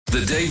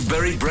The Dave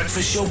Berry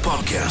Breakfast Show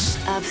Podcast.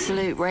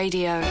 Absolute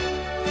Radio.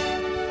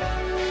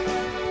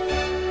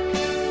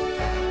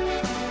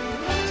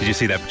 Did you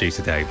see that,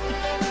 producer Dave?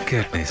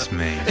 Goodness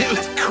me. It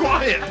was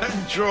quiet.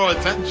 Don't draw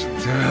attention to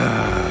it.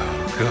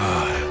 Oh,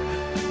 God.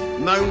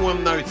 No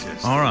one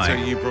noticed All right.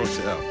 until you brought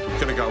it up. We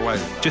could have got away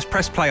with that. Just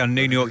press play on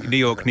New York, New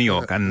York, New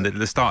York, and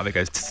the start of it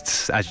goes, tss,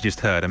 tss, as you just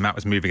heard, and Matt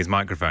was moving his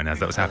microphone as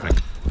that was happening.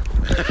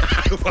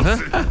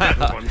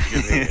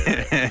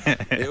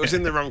 It was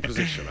in the wrong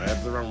position. I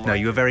had the wrong. No,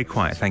 you were very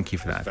quiet. Thank you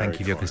for that. Very Thank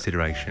you for your quiet.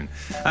 consideration.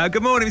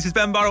 Good morning, this is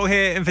Ben Burrell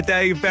here, and for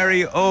Dave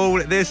Berry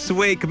all this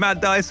week. Matt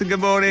Dyson,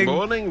 good morning.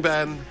 Morning,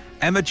 Ben.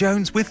 Emma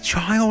Jones with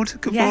child,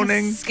 good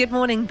morning. Good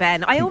morning,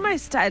 Ben. I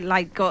almost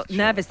got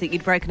nervous that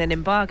you'd broken an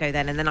embargo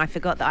then, and then I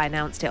forgot that I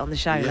announced it on the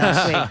show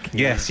last week.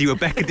 Yes, you were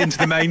beckoned into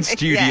the main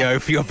studio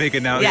for your big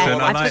announcement. Yeah,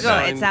 I like forgot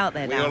that. it's out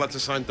there We now. all had to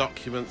sign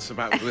documents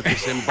with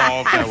this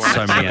embargo.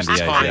 So many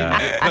NDAs,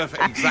 yeah.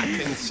 Perfect,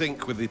 exactly in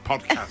sync with the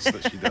podcast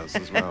that she does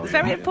as well. It's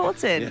very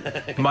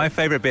important. My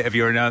favourite bit of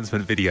your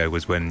announcement video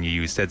was when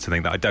you said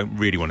something that I don't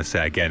really want to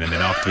say again, and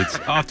then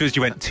afterwards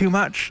you went, too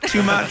much?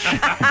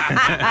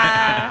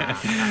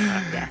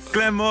 Yes.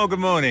 Glenn Moore, good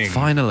morning.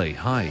 Finally,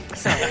 hi.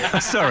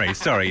 Sorry.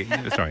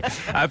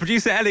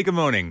 Producer Ellie, good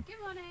morning.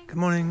 Good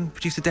morning.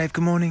 Producer Dave,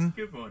 good morning.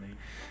 Good morning.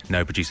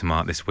 No producer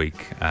Mark this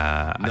week.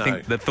 I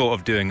think the thought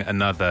of doing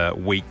another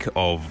week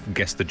of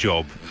Guess the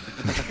Job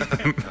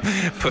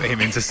put him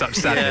into such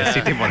sadness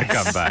he didn't want to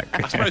come back.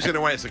 I suppose in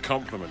a way it's a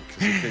compliment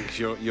because he thinks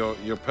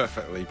you're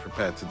perfectly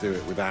prepared to do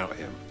it without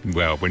him.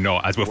 Well, we're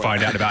not, as we'll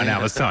find out in about an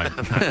hour's time.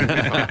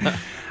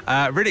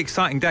 Really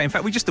exciting day. In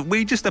fact, we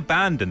just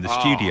abandoned the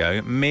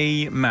studio.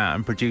 Me, Matt,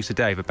 and producer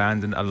Dave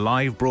abandoned a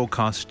live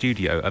broadcast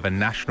studio of a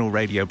national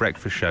radio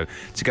breakfast show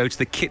to go to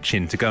the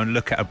kitchen to go and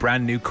look at a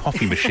brand new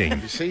coffee machine.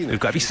 Have you seen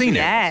it? Have you seen it?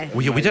 Yeah.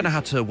 We don't know how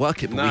to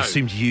work it, but No. we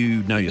assumed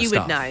you know your You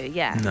stuff. would know,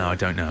 yeah. No, I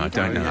don't know. I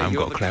Yeah, haven't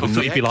you're got a the clever. I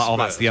thought you'd be like, oh,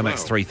 that's the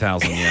expert as well.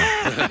 MX-3000,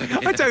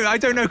 yeah. I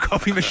don't know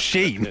coffee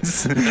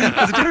machines. There's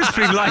a difference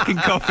between liking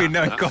coffee and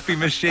knowing coffee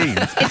machines.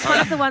 It's one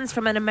of the ones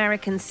from an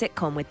American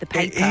sitcom with the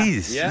paper. It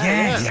is. Yeah,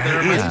 Yes, yeah, they're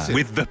it is. amazing.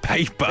 With the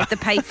paper. The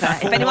paper.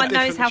 If anyone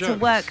knows how to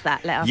different work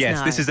that, let us know.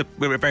 Yes, this is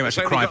we're very much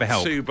It's a cry only for got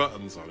help. 2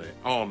 buttons on it,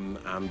 on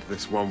and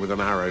this one with an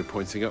arrow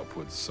pointing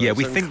upwards. So Yeah, it's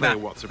we think unclear that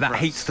what to that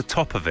press. heats the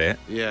top of it.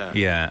 Yeah.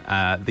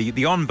 Yeah.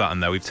 The on button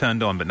though we've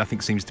turned on, but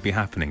nothing seems to be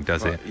happening,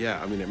 does But, it? yeah,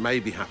 I mean, it may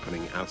be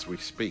happening as we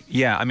speak.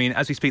 Yeah, I mean,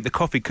 as we speak, the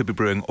coffee could be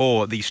brewing,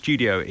 or the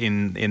studio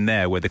in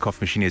there where the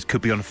coffee machine is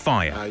could be on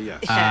fire.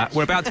 Yes.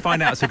 We're about to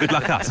find out, so good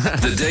luck us.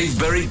 The Dave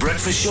Berry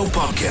Breakfast Show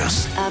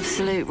Podcast.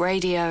 Absolute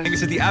Radio.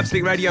 This is the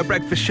Absolute Radio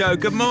Breakfast Show.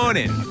 Good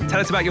morning. Tell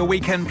us about your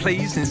weekend,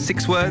 please, in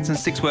 6 words and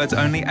 6 words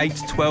only. 8,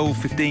 12,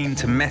 15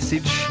 to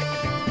message.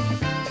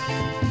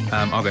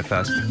 I'll go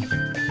first.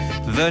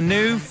 The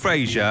new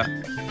Frasier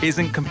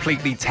isn't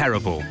completely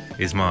terrible,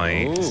 is my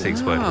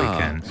 6-word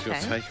weekend. It's your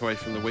takeaway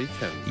from the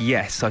weekend.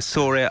 Yes, I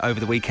saw it over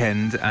the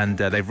weekend, and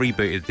they've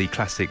rebooted the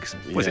classics.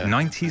 Was it Yeah.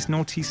 90s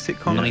naughty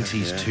sitcom?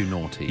 90s to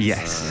noughties.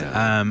 Yes,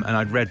 and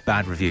I'd read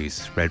bad reviews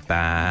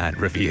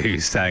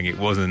saying it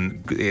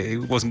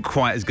wasn't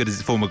quite as good as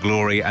its former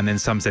glory, and then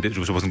some said it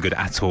wasn't good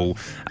at all.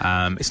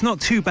 It's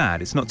not too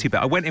bad.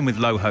 I went in with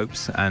low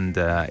hopes, and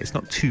it's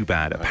not too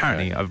bad.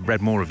 Apparently, I've read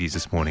more reviews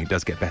this morning. It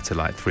does get better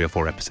like 3 or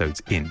 4 episodes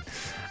in.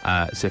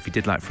 So if you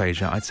did like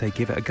Frasier, I'd say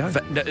give it a go.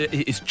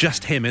 It's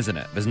just him, isn't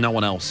it? There's no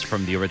one else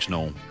from the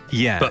original.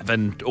 Yeah. But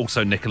then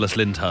also Nicholas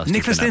Lyndhurst.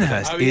 Nicholas has been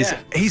Lyndhurst added. Oh, yeah.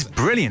 he's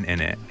brilliant in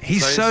it.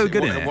 He's so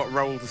good in it. What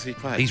role does he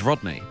play? He's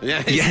Rodney.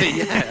 Yeah.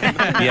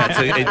 Yeah,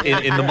 so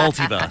in the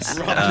multiverse.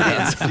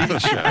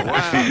 Future. Wow.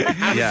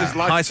 How does his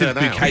life Hyacinth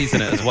turn out? Bouquet's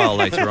in it as well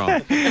later on.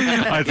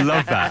 I'd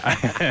love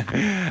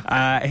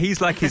that.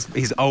 He's like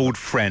his old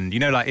friend. You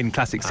know, like in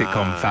classic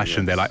sitcom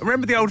fashion, yes. they're like,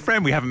 remember the old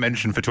friend we haven't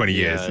mentioned for 20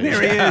 years? Yeah,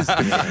 Here he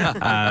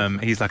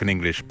is. He's like an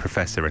English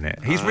professor in it.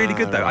 He's really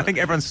good, though. right. I think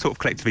everyone's sort of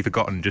collectively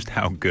forgotten just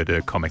how good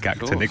a comic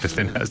actor Nicholas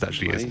Lyndhurst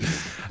actually is.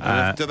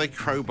 Do they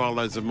crowbar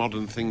loads of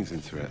modern things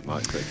into it?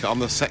 Like on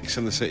the Sex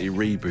and the City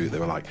reboot, they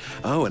were like,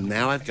 oh, and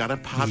now I've got a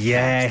podcast.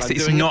 Yes, I'm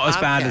it's doing a not as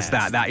bad as podcast.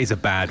 that. That is a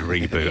bad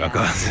reboot, I've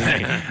got to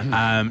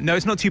say. No,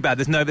 it's not too bad.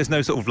 There's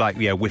no sort of like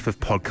whiff of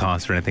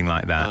podcast or anything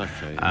like that.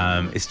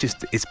 Okay.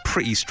 It's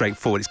pretty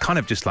straightforward. It's kind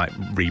of just like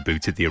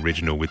rebooted the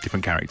original with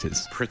different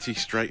characters. Pretty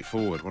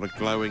straightforward. What a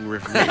glowing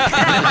review.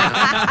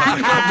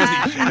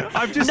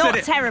 I've just Not said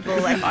it. terrible.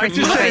 And I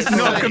just said it's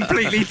not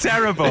completely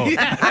terrible.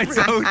 I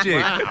told you.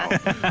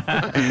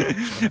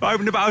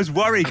 But I was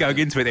worried going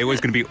into it. It was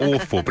going to be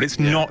awful, but it's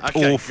not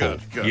okay, awful.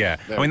 good. Yeah,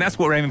 There I we mean that's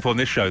what we're aiming for on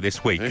this show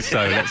this week. So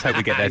let's hope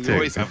we get there You too.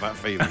 always have that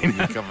feeling when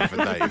you cover for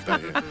Dave,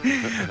 don't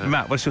you?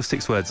 Matt, what's your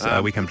 6 words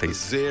weekend, please?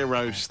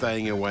 0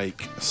 staying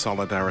awake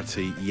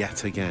solidarity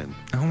yet again.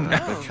 Oh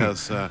no!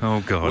 Because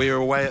Oh, God. we were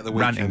away at the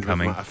Ranting weekend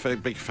coming. with a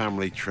big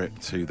family trip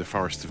to the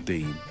Forest of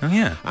Dean. Oh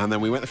yeah. And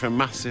then we went for a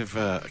massive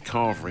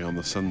carvery on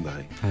the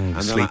Sunday.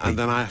 And sleepy.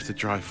 then I have to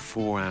drive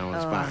 4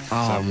 hours back. So Oh,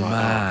 I'm like,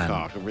 man.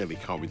 I really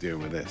can't be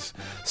doing with this.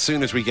 As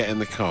soon as we get in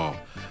the car,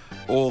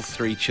 all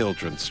 3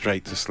 children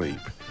straight to sleep.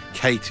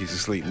 Katie's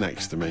asleep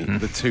next to me.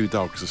 The 2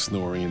 dogs are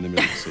snoring in the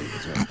middle seat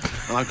as well.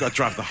 and I've got to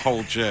drive the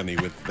whole journey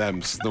with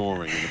them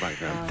snoring in the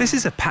background. This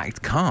is a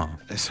packed car.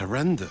 It's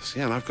horrendous,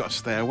 yeah, and I've got to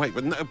stay awake.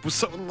 But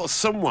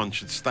someone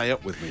should stay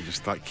up with me,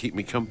 just like keep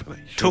me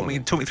company. Talk me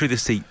through the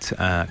seat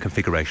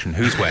configuration.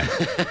 Who's where?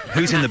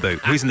 Who's in the boot?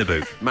 Who's in the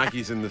boot?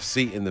 Maggie's in the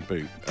seat in the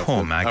boot.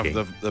 Poor Maggie.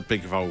 Of the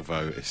big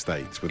Volvo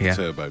estate with the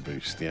turbo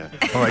boost, yeah.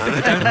 All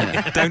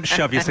right, don't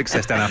shove your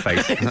success down our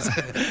face.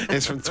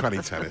 It's from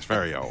 2010. It's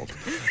very old.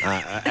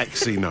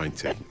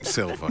 XC90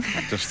 silver.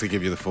 Just to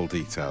give you the full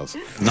details.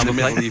 In the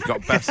middle, you've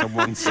got Bess on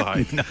one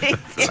side,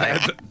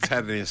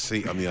 Ted in his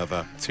seat on the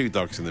other, 2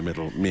 dogs in the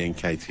middle, me and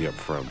Katie up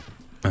front.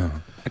 Oh.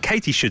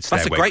 Katie should stay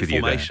That's awake a great with you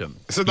formation.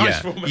 It's a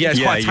nice formation. Yeah,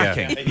 it's quite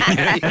attacking.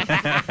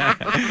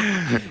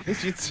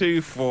 It's your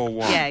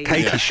 2-4-1. Yeah.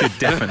 Katie should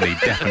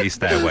definitely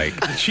stay awake.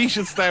 She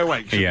should stay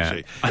awake, shouldn't Yeah.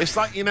 she? It's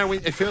like,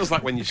 it feels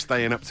like when you're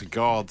staying up to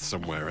guard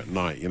somewhere at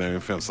night, it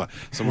feels like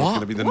someone's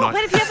going to be the night...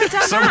 When have you ever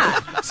done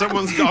that?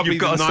 Someone's got to be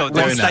You've got the to night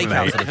stop doing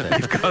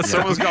that, mate.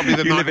 Someone's got to be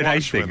the You live night in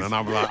watchman, Hastings. and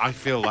I'm like, I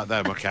feel like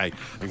them. Okay,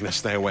 I'm going to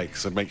stay awake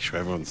so make sure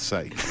everyone's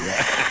safe.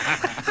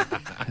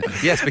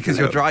 Yes, because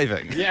you're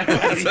driving.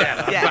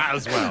 That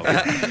as well.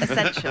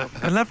 Essential.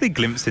 A lovely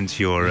glimpse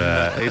into your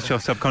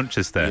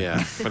subconscious there.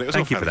 Yeah, but it was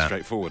Thank you all for fairly that.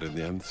 straightforward in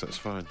the end, so it's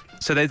fine.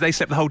 So they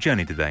slept the whole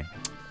journey, did they?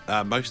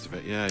 Most of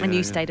it, yeah. And yeah,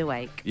 you stayed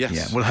awake. Yes.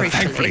 Yeah. Well,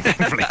 Crucially.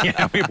 thankfully,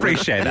 yeah, we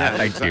appreciate that. Yeah,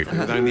 Thank exactly.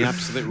 you. With only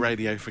absolute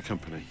radio for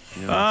company.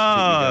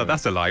 Yeah, Oh,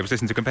 that's a lie. I was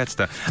listening to a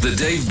competitor. The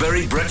Dave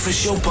Berry Breakfast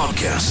Show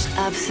Podcast.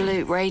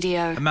 Absolute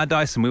Radio. Matt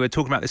Dyson, we were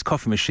talking about this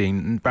coffee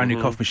machine, brand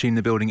new coffee machine in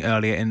the building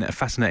earlier, in a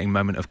fascinating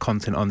moment of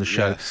content on the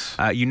show.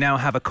 Yes. You now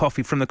have a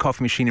coffee from the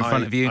coffee machine in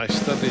front of you. I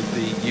studied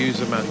the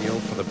user manual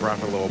for the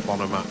Bravalor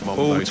Bonomat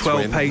Mondo All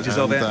 12 twin, pages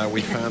and, of it.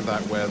 We found out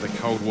where the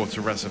cold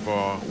water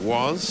reservoir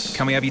was.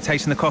 Can we have you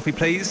tasting the coffee,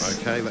 please?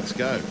 Okay, let's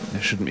go. They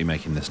shouldn't be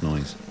making this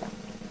noise.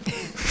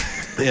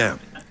 Yeah.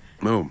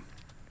 Oh.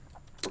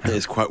 It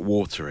is quite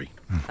watery.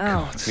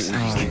 Oh. I think we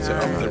just need to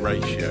up the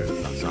ratio.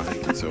 That's, I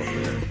think it's all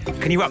there.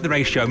 Can you up the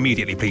ratio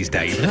immediately, please,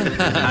 Dave?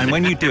 And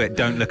when you do it,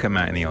 don't look at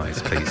Matt in the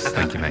eyes, please.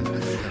 Thank you, mate.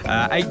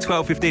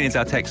 81215 is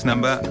our text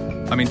number.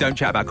 I mean, don't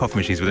chat about coffee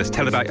machines with us.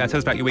 Tell us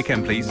about your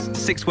weekend, please.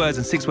 6 words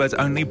and 6 words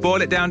only.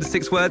 Boil it down to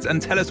 6 words and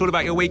tell us all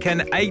about your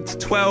weekend.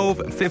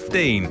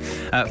 81215.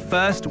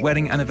 First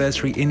wedding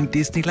anniversary in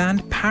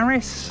Disneyland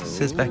Paris,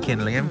 says Becky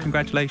and Liam.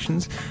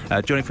 Congratulations.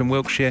 Johnny from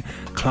Wiltshire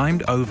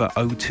climbed over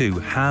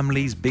O2,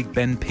 Hamley's Big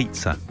Ben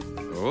Pizza.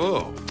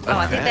 Oh. Oh,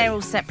 I think they're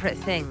all separate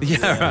things.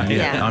 Yeah, right.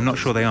 Yeah. I'm not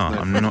sure they are.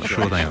 I'm not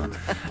sure they are.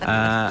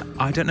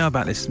 I don't know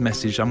about this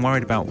message. I'm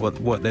worried about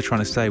what they're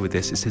trying to say with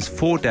this. It says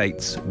 4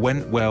 dates,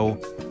 went well,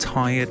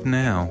 tired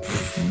now.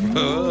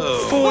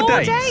 4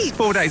 dates?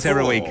 4 dates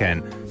every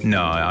weekend.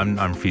 No, I'm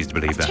refused to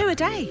believe that. 2 a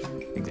day.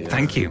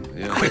 Thank you.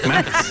 Quick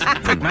maths.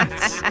 Quick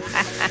maths.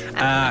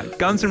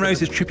 Guns N'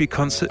 Roses tribute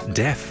concert,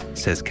 deaf,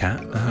 says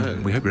Kat.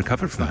 We hope you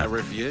recovered from A that.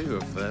 review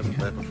of their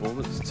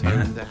performance.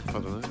 Tone deaf, I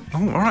don't know.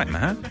 Oh, all right,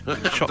 Matt.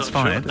 Shots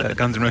fired at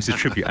Guns N' Roses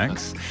tribute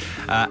acts.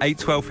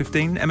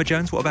 81215. Emma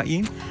Jones, what about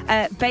you?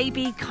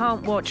 Baby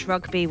can't watch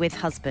rugby with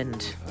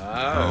husband.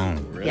 Oh,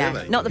 really?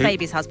 Yeah, not the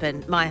baby's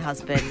husband, my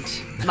husband.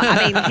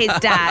 His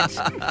dad.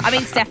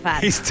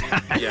 Stefan. His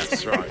dad.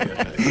 Yes, right.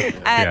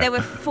 Okay. There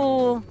were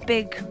 4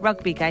 big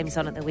rugby games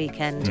on at the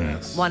weekend,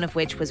 one of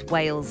which was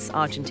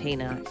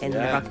Wales-Argentina in the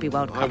Rugby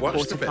World I Cup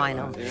watched a bit of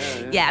quarter-final.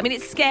 that, yeah.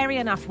 It's scary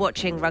enough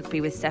watching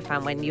rugby with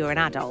Stefan when you're an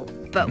adult,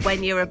 but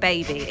when you're a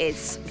baby,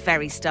 it's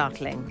very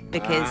startling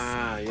because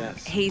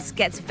yes. he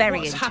gets very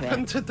What's into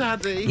happened it. to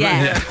Daddy?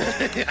 Yeah.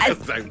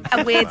 Don't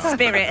A weird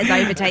spirit has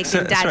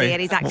overtaken Daddy sorry,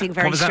 and he's acting what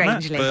very was that,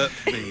 Matt? strangely. burp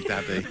me,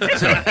 Daddy.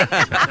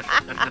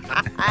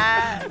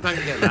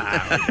 Don't get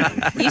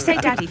that out. You say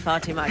Daddy far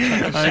too much on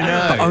this show. I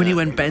know. But only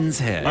when Ben's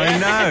here. I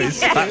know.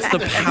 That's the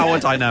power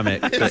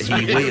dynamic that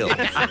he wields.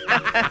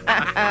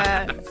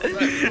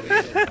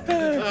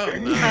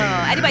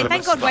 Anyway,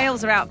 thank God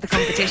Wales are out of the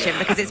competition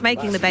because it's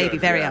making the baby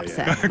very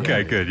upset.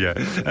 Okay, good,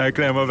 yeah.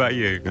 Glenn, what about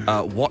you?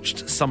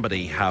 Watched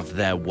somebody have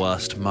their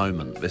worst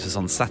moment. This is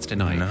on Saturday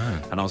night,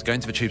 and I was going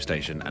to the tube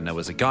station, and there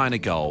was a guy and a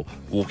girl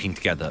walking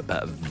together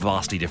but at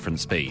vastly different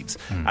speeds.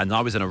 And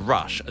I was in a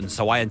rush, and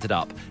so I ended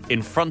up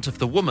in front of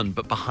the woman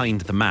but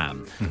behind the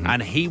man.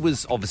 And he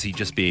was obviously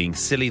just being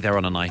silly there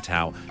on a night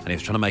out, and he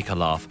was trying to make her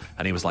laugh,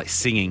 and he was like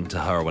singing to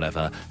her or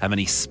whatever. And then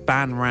he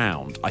span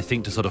round, I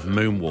think, to sort of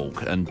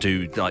moonwalk and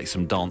do like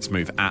some dance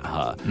move at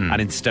her,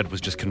 and instead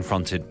was just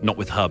confronted not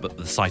with her but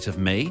the sight of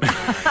me.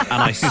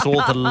 And I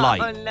saw the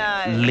light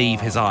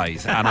leave his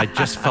eyes, and I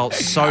just felt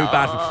so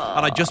bad.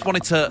 And I just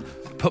wanted to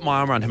put my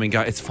arm around him and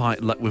go, "It's fine.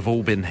 Like, we've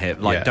all been here.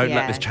 Like, don't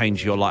let this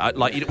change your life."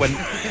 Like when,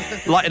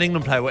 like an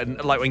England player, when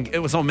it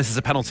was someone misses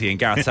a penalty and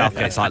Gareth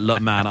Southgate, it's like,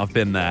 "Look, man, I've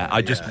been there."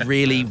 I just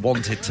really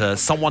wanted to.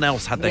 Someone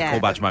else had their call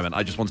badge moment.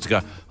 I just wanted to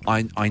go.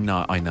 I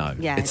know.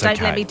 Yeah, It's don't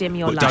okay. let me dim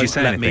your But life. Did you Don't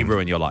say let me anything?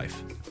 ruin your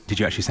life. Did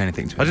you actually say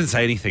anything to I him? didn't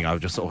say anything. I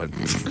just sort of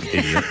went,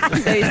 idiot.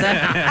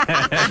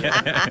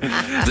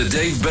 The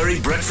Dave Berry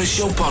Breakfast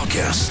Show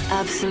Podcast.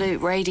 Absolute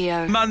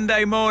Radio.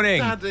 Monday morning.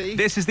 Daddy.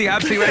 This is the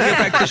Absolute Radio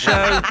Breakfast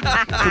Show.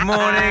 Good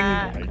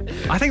morning.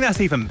 I think that's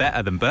even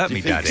better than Burp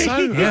Me Daddy. So?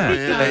 Yeah.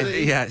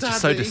 It's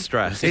just so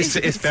distressed.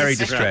 It's very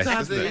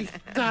distressed.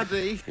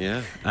 Daddy.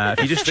 Yeah.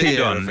 If you just tuned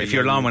Fear on, of a if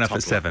your young alarm went off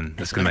at toddler. 7,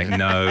 that's going to make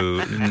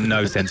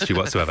no sense to you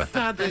whatsoever.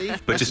 Daddy.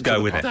 But just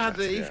go with it.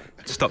 Daddy.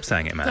 Stop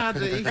saying it, man.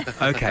 Daddy.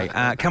 Okay,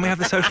 can we have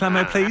the social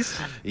ammo, please?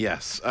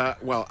 Yes.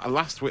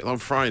 Last week on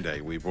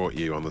Friday, we brought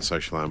you on the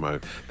social ammo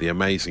the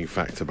amazing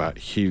fact about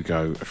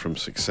Hugo from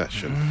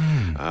Succession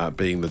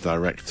being the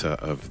director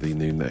of the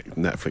new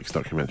Netflix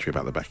documentary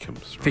about the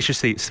Beckhams. Right? Fisher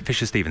Stevens. That's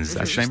Fisher his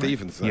name, right?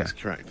 Stevens, that's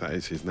correct. That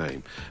is his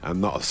name.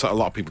 And a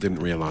lot of people didn't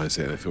realise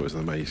it. They thought it was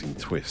an amazing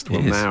twist.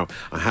 Well, now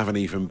I have an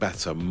even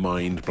better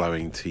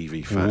mind-blowing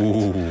TV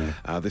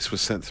fact. This was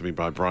sent to me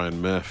by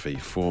Brian Murphy,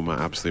 former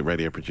Absolute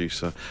Radio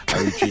producer,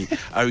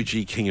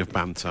 OG King of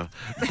Banter,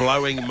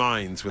 blowing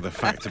minds with a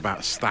fact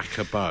about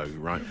Stacker Bow,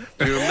 right?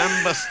 Do you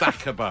remember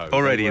Stacker Bow?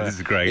 Already, this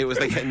is great. It was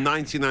like in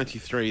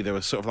 1993, there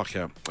was sort of like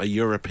a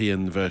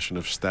European version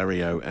of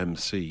stereo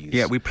MCs.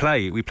 Yeah, we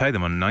play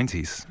them on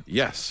 90s.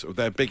 Yes,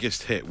 their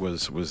biggest hit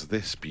was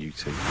This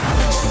Beauty.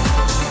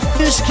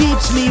 This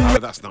keeps me. Oh,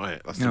 that's not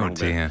it. That's the wrong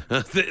dear.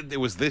 bit. It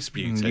was This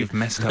Beauty. You've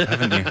messed up,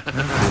 haven't you?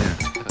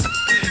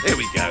 Oh, Here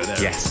we go.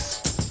 There. yes.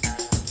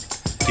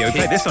 Yeah, we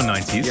played this on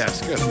 90s.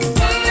 Yes, good.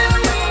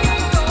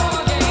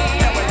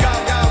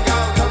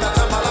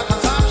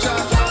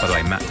 By the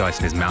way, Matt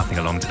Dyson is mouthing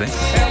along to this.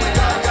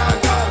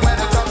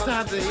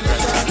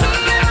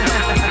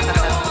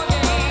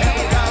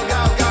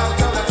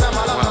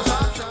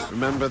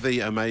 Remember the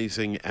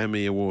amazing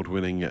Emmy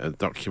Award-winning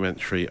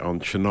documentary on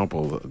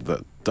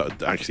Chernobyl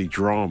that actually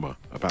drama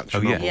about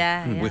Chernobyl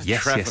Yeah. with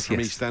Yes, Trevor yes, from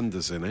yes.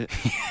 EastEnders in it.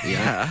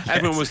 Yeah,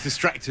 everyone was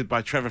distracted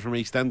by Trevor from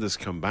EastEnders'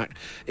 comeback.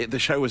 The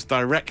show was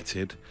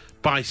directed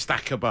by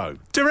Stacker Bow.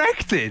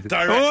 Directed?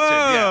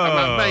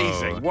 Yeah,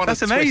 amazing. What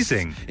That's a twist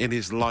amazing. in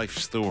his life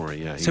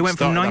story. Yeah, So he went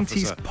from started off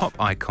as 90s pop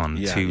icon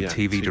to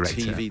TV director.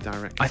 TV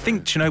director. I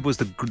think Chernobyl was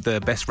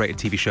the best rated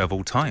TV show of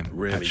all time.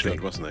 Really actually.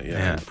 good, wasn't it?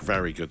 Yeah.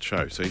 Very good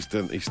show. So he's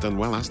done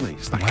well, hasn't he?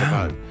 Stacker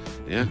Wow. Bow.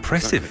 Yeah,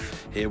 Impressive.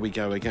 exactly. Here we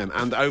go again.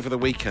 And over the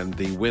weekend,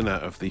 the winner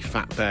of the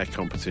Fat Bear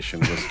competition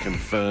was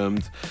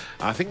confirmed.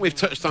 I think we've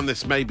touched on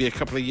this maybe a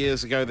couple of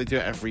years ago. They do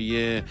it every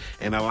year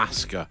in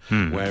Alaska,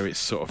 where it's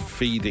sort of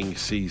feeding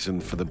season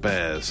for the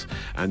bears,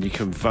 and you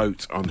can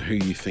vote on who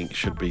you think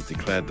should be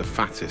declared the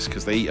fattest,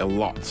 because they eat a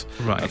lot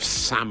of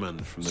salmon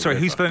from the Sorry,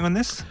 river. who's voting on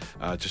this?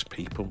 Just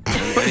people.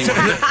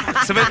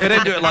 So they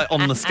don't do it like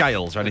on the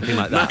scales or anything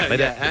like that. They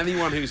don't.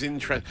 Anyone who's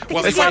interested.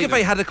 Well, It's like if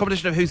they had a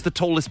competition of who's the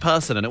tallest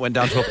person and it went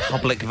down to a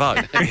public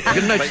vote.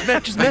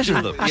 Just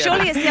measure them.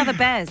 Surely it's the other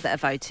bears that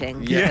are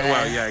voting.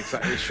 Yeah,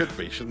 exactly. It should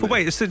be, shouldn't But it?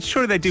 wait, so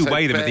surely they do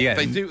weigh them at the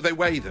end. They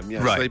weigh them,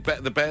 yes. Right.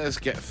 The bears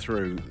get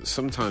through.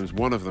 Sometimes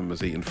one of them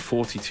has eaten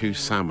 42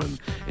 salmon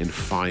in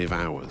 5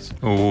 hours.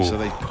 Ooh. So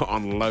they put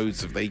on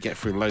they get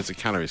through loads of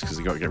calories because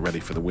they've got to get ready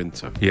for the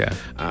winter. Yeah.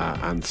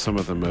 And some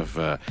of them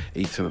have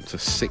eaten up to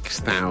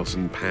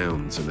 6,000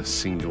 pounds in a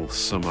single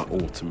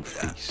summer-autumn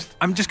feast.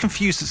 I'm just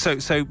confused.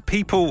 So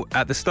people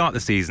at the start of the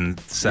season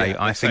say,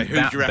 I think who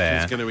that do you reckon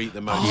bear. is going to eat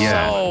the most?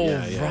 Yeah.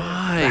 salmon?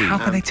 Right. How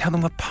can they tell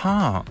them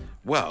apart?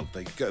 Well,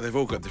 they've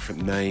all got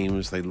different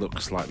names. They look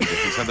slightly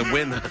different. So the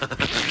winner...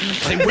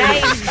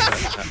 Names.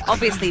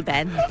 Obviously,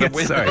 Ben.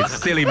 Sorry,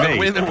 silly The me.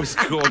 winner was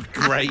called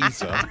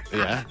Grazer,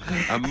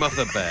 a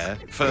mother bear,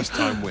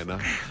 first-time winner.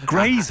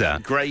 Grazer?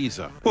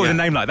 Grazer. Well, with yeah. a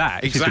name like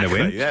that, she's Exactly,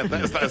 going to win. yeah.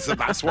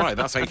 That's why.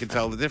 That's how you can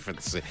tell the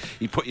difference.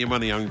 You put your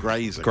money on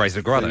Grazer.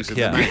 Grazer Gruddock, Losing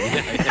the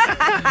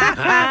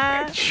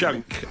yeah. name.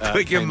 Chunk.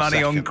 Put your came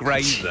money on second.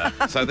 Grazer.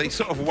 So they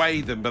sort of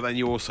weigh them, but then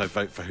you also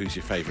vote for who's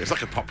your favourite. It's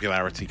like a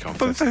popularity But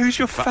contest. for who's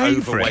your for favourite?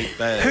 overweight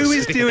bears. Who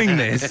is doing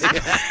this? Well,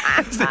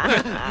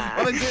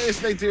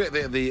 they do it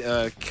at the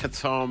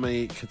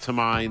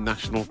Katamai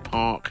National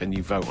Park, and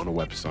you vote on a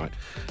website.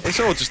 It's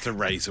all just to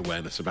raise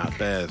awareness about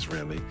bears,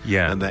 really,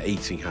 and their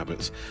eating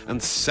habits,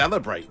 and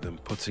celebrate them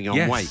putting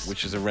on weight,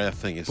 which is a rare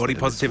thing. Isn't Body it,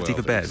 in this positivity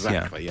world? for bears,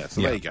 exactly. Yeah.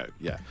 So there you go.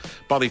 Yeah,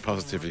 body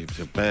positivity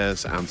for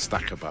bears and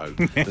Stacker Bow,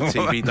 the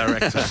TV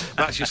director.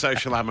 That's your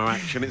social ammo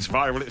action. It's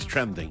viral. It's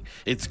trending.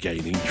 It's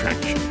gaining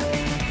traction.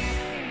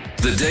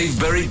 The Dave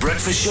Berry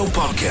Breakfast Show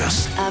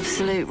Podcast.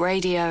 Absolute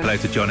Radio. Hello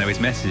to John. His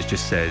message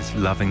just says,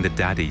 loving the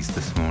daddies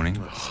this morning.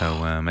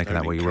 So make of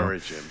that what you will.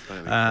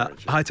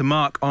 Hi to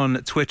Mark on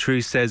Twitter, who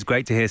says,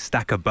 great to hear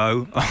Stacker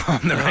Bow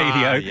on the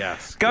radio.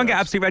 Yes. Go and get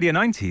Absolute Radio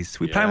 90s.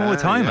 We play them all the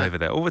time over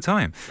there, all the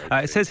time.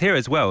 It says here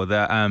as well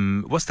that,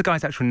 what's the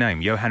guy's actual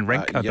name? Johan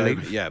Renck, I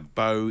believe? Yeah,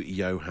 Bo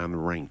Johan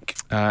Renck.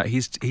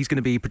 He's going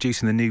to be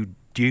producing the new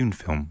Dune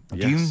film.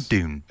 Yes.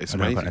 Dune. It's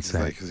amazing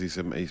because he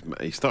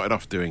started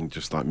off doing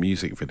just like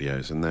music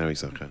videos, and now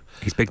he's like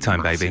he's big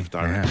time, baby.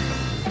 Director.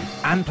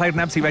 And played on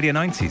Absolute Radio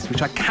 90s,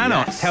 which I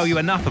cannot tell you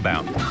enough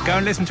about. Go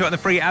and listen to it on the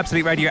free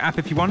Absolute Radio app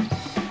if you want.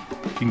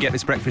 You can get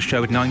this breakfast show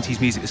with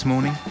 90s music this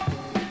morning.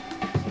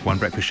 One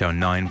breakfast show,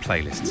 9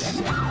 playlists.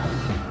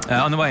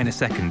 On the way in a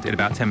second, in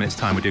about 10 minutes'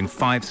 time, we're doing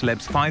Five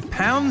Celebs,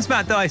 £5,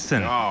 Matt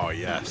Dyson. Oh,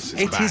 yes.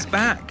 It is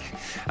back.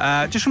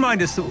 Just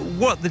remind us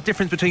what the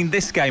difference between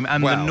this game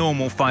and the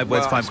normal 5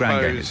 words, 5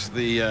 grand game is.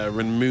 The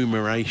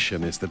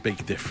remuneration is the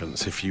big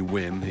difference. If you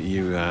win,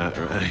 you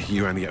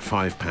only get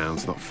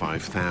 £5, not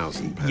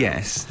 £5,000.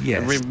 Yes.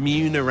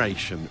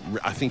 Remuneration,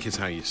 I think is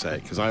how you say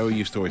it, because I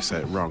used to always say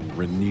it wrong.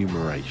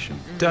 Remuneration.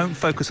 Don't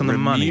focus on the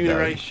money, though.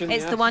 Remuneration.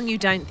 It's the one you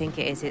don't think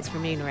it is. It's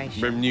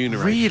remuneration.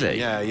 Remuneration. Really?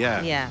 Yeah.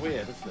 Yeah.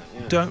 Weird,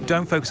 isn't it?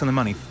 Don't focus on the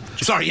money.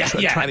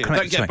 Anyway,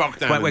 don't get bogged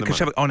down. Wait,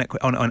 because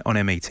on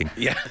a meeting.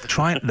 Yeah.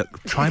 Try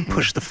and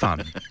push the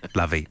fun,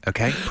 lovey.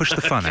 Okay, push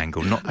the fun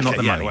angle, not the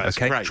money. Well,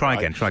 okay, great, try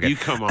right? again. You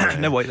come on.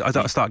 No, wait.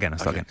 I'll start again.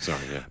 Sorry,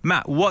 yeah.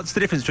 Matt, what's the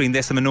difference between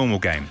this and the normal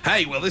game?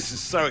 Hey, well, this is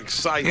so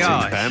exciting,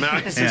 Gosh. Ben.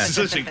 This is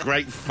such a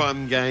great,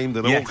 fun game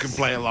that all can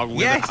play along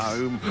with at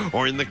home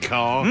or in the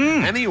car,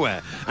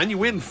 anywhere. And you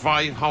win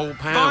 £5 whole.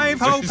 £5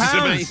 whole. Which is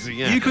amazing,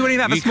 yeah. You could win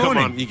that this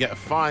morning. Come on, you get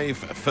 5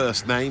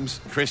 first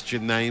names,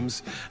 Christian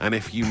names, and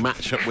if you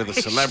match up with a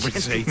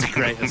celebrity to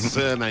create a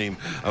surname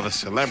of a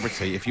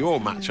celebrity, if you all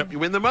match up, you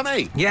win the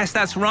money. Yes,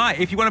 that's right.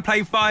 If you want to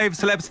play Five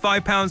Celebs,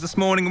 £5 this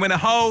morning and win a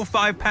whole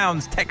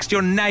 £5, text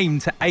your name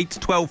to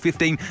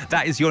 81215.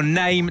 That is your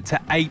name to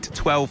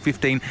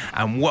 81215.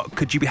 And what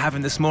could you be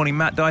having this morning,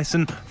 Matt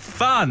Dyson?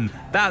 Fun.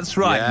 That's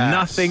right. Yes.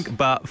 Nothing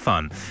but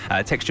fun.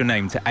 Text your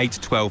name to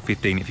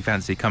 81215 if you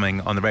fancy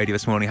coming on the radio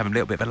this morning, having a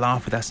little bit of a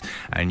laugh with us,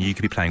 and you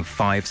could be playing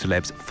Five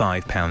Celebs,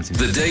 £5.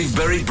 The Dave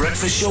Berry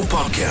Breakfast Show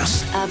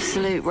Podcast.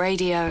 Absolute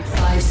Radio.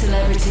 5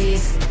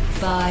 celebrities,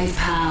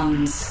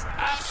 £5.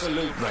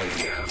 Absolute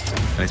Radio.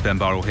 And it's Ben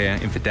Burrell here,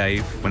 in for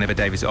Dave. Whenever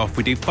Dave is off,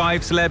 we do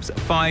Five Celebs,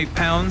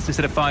 £5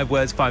 instead of 5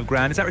 words, 5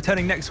 grand. Is that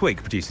returning next week,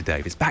 producer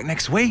Dave? It's back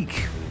next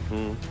week.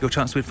 Your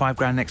chance to win 5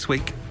 grand next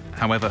week.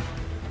 However,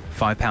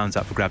 £5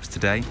 up for grabs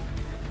today.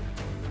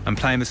 And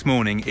playing this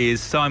morning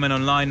is Simon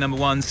on line number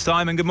 1.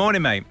 Simon, good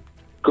morning, mate.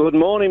 Good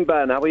morning,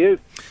 Ben. How are you?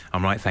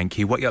 I'm right, thank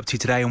you. What are you up to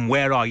today and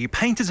where are you?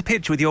 Paint us a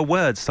picture with your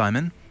words,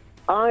 Simon.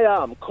 I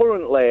am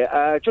currently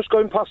just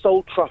going past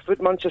Old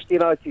Trafford, Manchester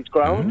United's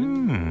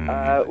ground,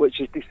 which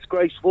is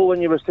disgraceful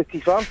when you're a City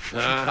fan.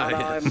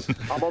 And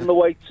I'm on the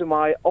way to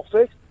my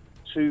office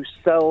to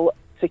sell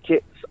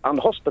tickets and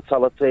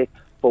hospitality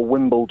for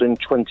Wimbledon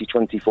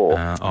 2024.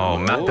 Matt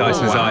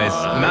Dyson's eyes.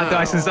 Matt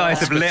Dyson's eyes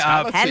have lit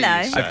up.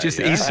 Hello.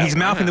 He's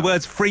mouthing the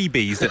words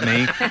freebies at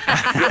me.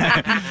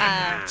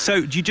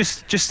 So do you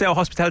just sell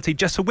hospitality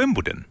just for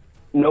Wimbledon?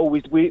 No,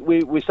 we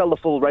sell the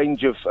full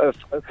range of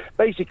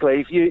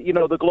basically, if you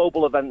know the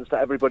global events that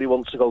everybody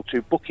wants to go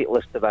to, bucket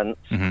list events.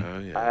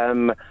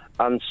 And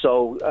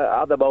so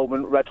at the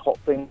moment, red hot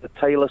thing, the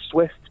Taylor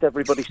Swift.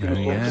 Everybody seems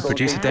to want to go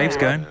Producer to. Dave's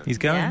going. He's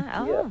going.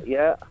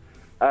 Yeah.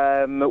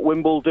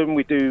 Wimbledon,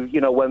 we do,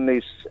 when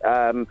there's,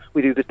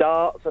 we do the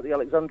darts at the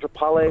Alexandra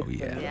Palace.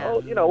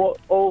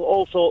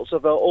 All sorts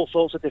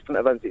of different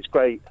events. It's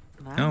great.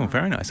 Wow. Oh,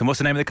 very nice. And what's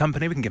the name of the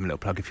company? We can give him a little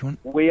plug if you want.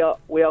 We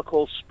are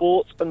called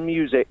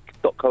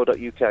sportsandmusic.co.uk.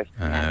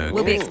 Okay.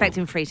 We'll be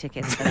expecting free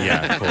tickets for that.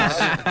 Yeah, of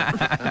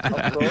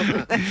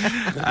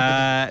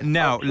course.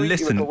 Now,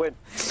 listen,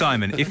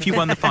 Simon, if you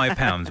won the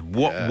 £5,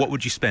 what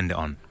would you spend it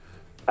on?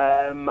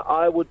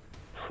 I would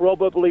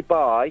probably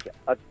buy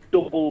a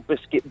double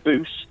biscuit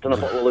boost and a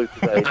bottle of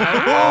Lucozade.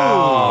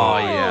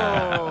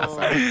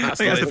 I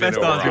think that's the best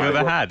answer we've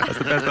ever had. That's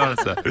the best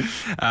answer.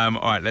 All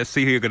right, let's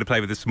see who you're going to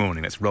play with this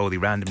morning. Let's roll the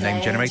random name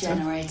generator.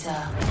 Matt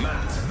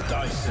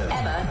Dyson.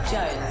 Emma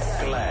Jones.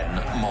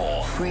 Glenn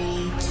Moore.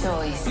 Free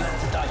choice.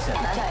 Matt Dyson.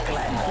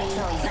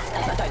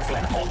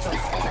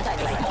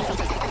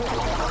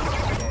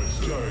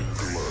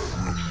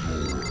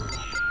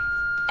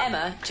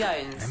 Emma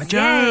Jones. Emma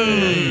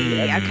Jones.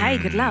 Yay. Okay,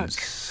 good luck.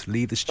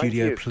 Leave the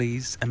studio, you.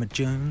 please, Emma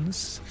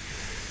Jones.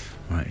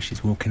 Right,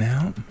 she's walking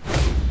out.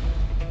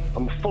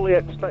 I'm fully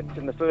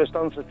expecting the first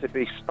answer to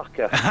be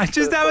Stacker.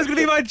 That was going to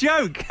be my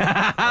joke.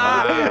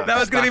 That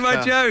was going to be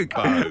my joke.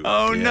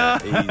 Oh, no.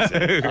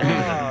 Easy.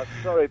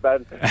 Sorry,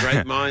 Ben.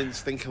 Great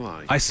minds think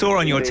alike. I saw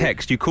on your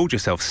text you called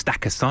yourself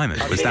Stacker Simon.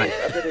 Was that?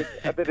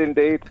 I did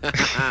indeed.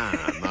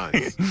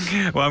 Nice.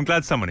 Well, I'm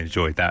glad someone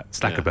enjoyed that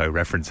Stackerbo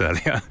reference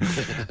earlier.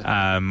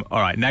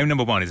 All right, name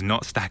number 1 is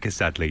not Stacker,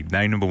 sadly.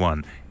 Name number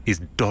 1 is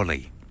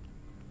Dolly.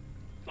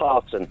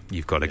 Parton.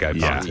 You've got to go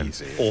Parton.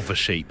 Easy. Or for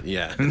sheep.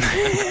 Yeah.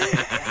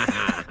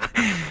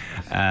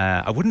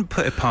 I wouldn't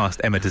put it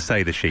past Emma to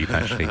say the sheep,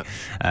 actually.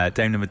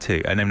 Name number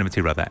two,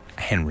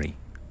 Henry.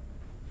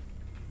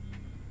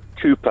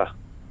 Cooper.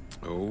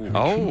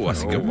 Oh,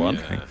 that's a good one.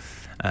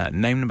 Yeah.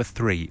 Name number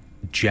 3,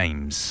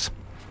 James.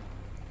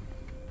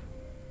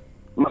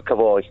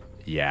 McAvoy.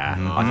 Yeah,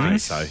 I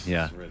think so,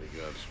 yeah. Really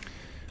good.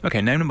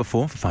 Okay, name number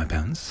 4 for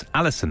 £5.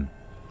 Alison.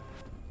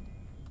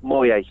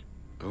 Moye.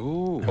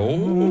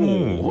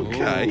 Oh,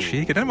 okay.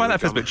 Cheeky. I don't know why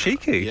that feels a bit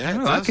cheeky. Yeah,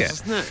 I like it.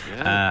 Doesn't it?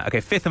 Yeah. Okay,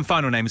 5th and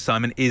final name,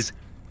 Simon, is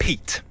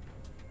Pete.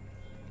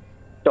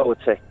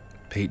 Doherty.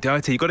 Pete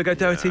Doherty. You've got to go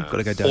Doherty. Got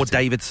to go Doherty. Or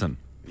Davidson.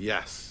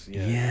 Yes.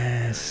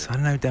 Yes, I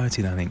don't know,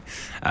 Doherty, I think.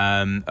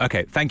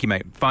 Okay, thank you,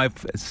 mate.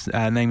 5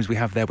 names we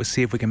have there. We'll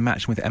see if we can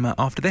match them with Emma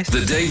after this.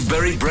 The Dave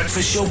Berry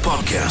Breakfast Show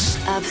Podcast.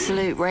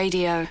 Absolute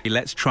Radio.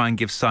 Let's try and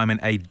give Simon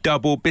a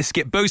double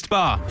biscuit boost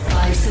bar.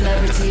 5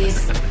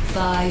 celebrities,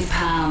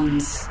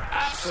 £5.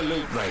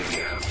 Absolute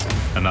Radio.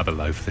 Another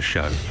low for the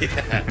show.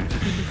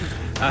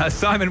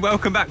 Simon,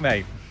 welcome back,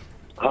 mate.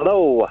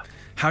 Hello.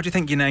 How do you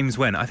think your names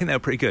went? I think they were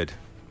pretty good.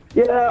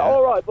 Yeah,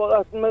 all right,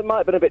 but that might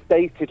have been a bit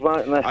dated,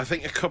 mightn't they? I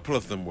think a couple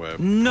of them were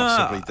No,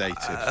 possibly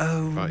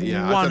dated. But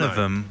yeah, I one don't of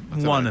know. them, I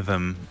don't one know. of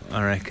them,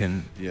 I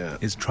reckon, Yeah.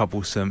 is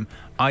troublesome.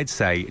 I'd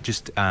say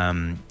just,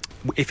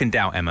 if in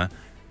doubt, Emma,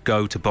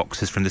 go to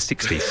boxers from the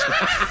 60s.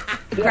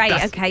 Great,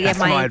 okay, yeah, That's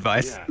my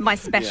advice. my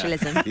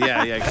specialism.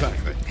 Yeah,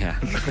 exactly. Yeah.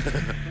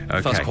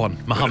 Okay. First one,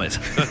 Muhammad.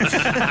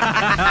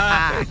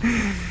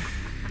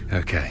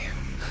 Okay.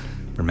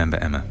 Remember,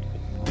 Emma,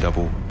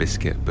 double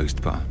biscuit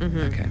boost bar.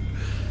 Okay.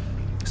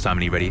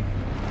 Simon, are you ready?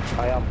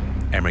 I am.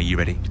 Emma, are you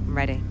ready? I'm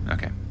ready.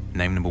 Okay.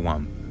 Name number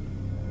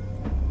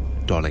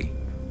 1. Dolly.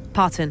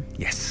 Parton.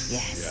 Yes.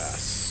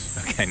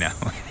 Yes. Okay, now.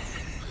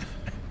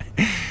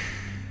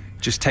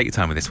 Just take your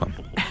time with this one.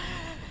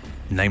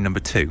 Name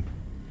number 2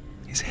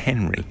 is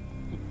Henry.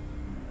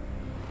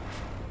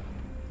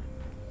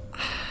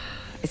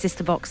 Is this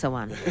the boxer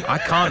one?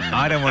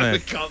 I don't want to.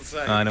 Can't say.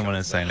 I don't want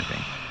to say anything.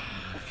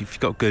 If you've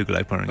got Google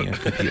open on your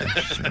computer.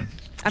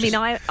 I mean,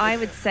 I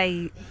would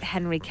say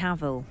Henry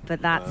Cavill,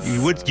 but that's...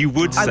 You would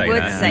say I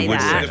would that. say You would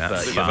that. say that.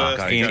 But But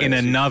first in goes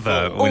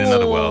another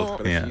full. world.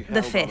 But if Yeah. you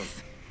The held on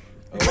Fifth.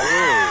 Oh,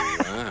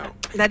 wow.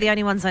 They're the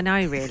only ones I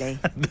know, really.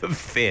 The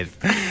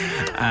 5th.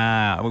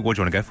 What do you want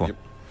to go for?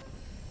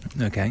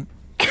 Okay.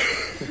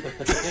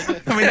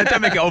 I mean,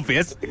 don't make it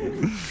obvious. Are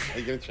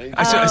you going to change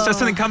Has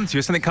something come to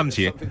you? Something come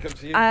to you? Something come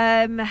to you?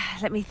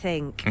 Let me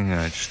think.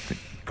 No, just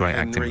great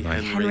acting.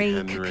 Henry.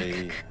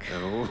 Henry.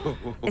 Oh.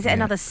 Is it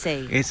another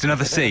C? It's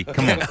another C.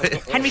 Come on.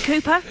 Henry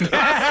Cooper? Unbelievable.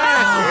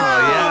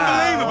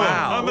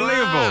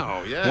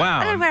 Wow, yeah. Wow.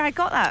 I don't know where I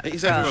got that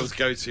He's from. everyone's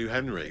go-to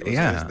Henry. wasn't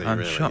Yeah, isn't he, I'm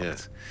really?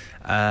 shocked.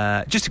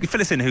 Just to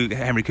fill us in who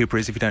Henry Cooper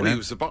is, if you don't Well, he know.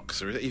 was a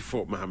boxer. He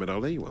fought Muhammad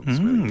Ali once.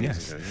 many years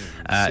Yes. ago,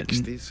 yeah.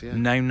 60s, yeah.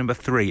 Name number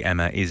 3,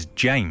 Emma, is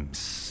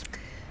James.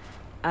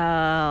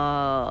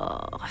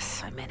 Oh,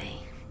 so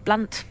many.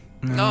 Blunt.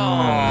 No.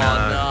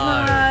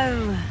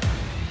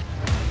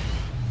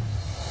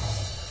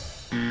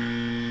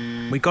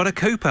 We got a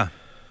Cooper.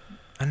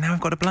 And now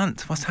we've got a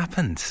Blunt. What's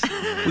happened?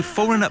 We've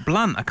fallen at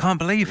Blunt. I can't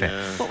believe it.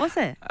 What was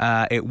it?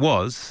 It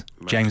was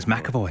James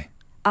McAvoy.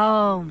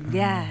 Oh,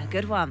 yeah,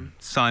 good one.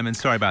 Simon,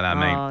 sorry about that,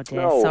 mate. Oh,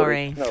 dear, No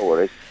sorry. worries, no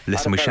worries.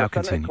 Listen, we shall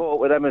continue. Caught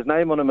with Emma's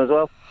name on him as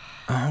well.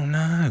 Oh,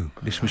 no.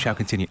 Listen, we shall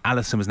continue.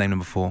 Alison was name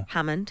number 4.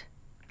 Hammond.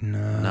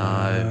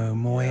 No.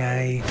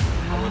 Moye. I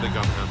would have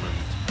gone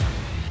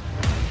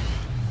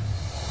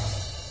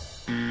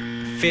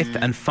Hammond. 5th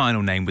and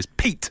final name was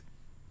Pete.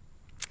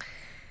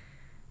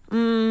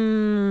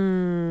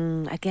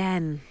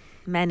 Again,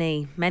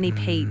 many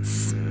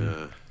Petes.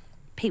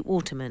 Pete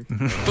Waterman.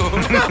 I'm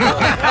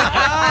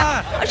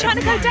trying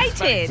to go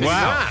dated.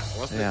 Wow.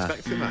 Wasn't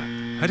expecting that.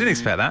 I didn't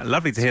expect that.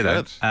 Lovely to hear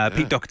good. that.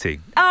 Pete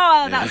Doherty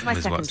Oh, that was my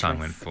was second what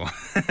Simon choice. went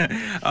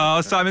for. Oh,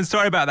 Simon,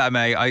 sorry about that,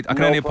 mate. I can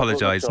No only problem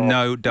apologise. at all.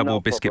 No double No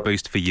biscuit problem.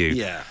 boost for you.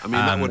 Yeah, I mean,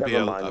 that would be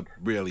Never a mind.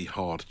 really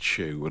hard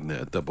chew, wouldn't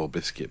it? A double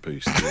biscuit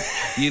boost.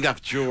 You'd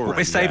have jaw.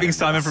 We're saving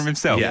Simon from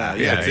himself. Yeah,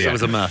 It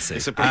was a mercy.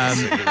 It's a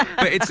pretty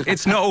But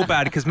it's not all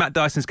bad because Matt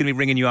Dyson's going to be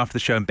ringing you after the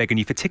show and begging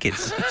you for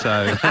tickets.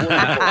 So,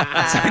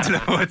 to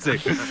look forward to.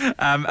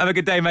 Have a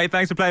good day, mate.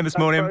 Thanks for playing this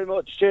Thanks morning. very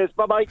much. Cheers.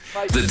 Bye-bye.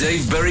 Bye. The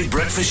Dave Berry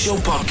Breakfast Show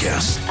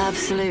Podcast.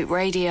 Absolute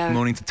Radio.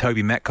 Morning to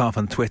Toby Metcalf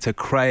on Twitter.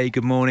 Craig,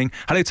 good morning.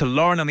 Hello to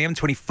Lauren on the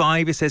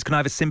M25. It says, can I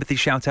have a sympathy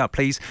shout out,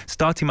 please?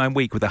 Starting my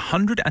week with a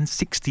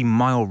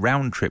 160-mile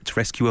round trip to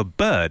rescue a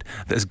bird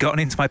that has gotten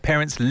into my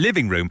parents'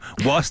 living room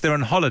whilst they're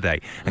on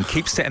holiday and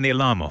keeps setting the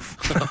alarm off.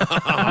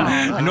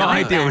 Not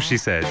ideal, she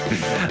says.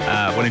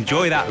 Well,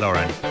 enjoy that,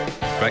 Lauren.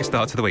 Great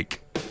start to the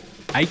week.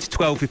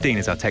 81215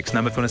 is our text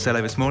number. If you want to say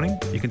hello this morning,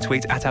 you can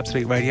tweet at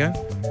Absolute Radio.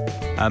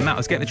 Matt, I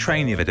was getting the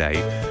train the other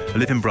day. I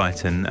live in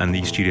Brighton and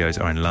the studios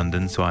are in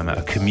London, so I'm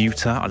a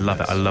commuter. I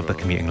love it. I love the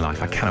commuting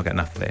life. I cannot get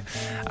enough of it.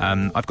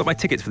 I've got my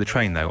tickets for the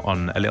train, though,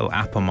 on a little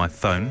app on my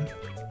phone.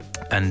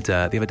 And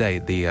the other day,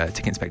 the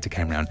ticket inspector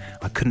came round.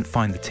 I couldn't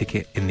find the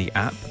ticket in the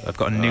app. I've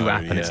got a new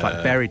app, and it's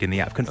like buried in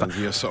the app. Couldn't And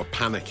find. you're sort of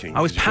panicking.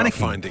 I was 'cause you've got to panicking.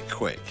 Find it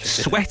quick.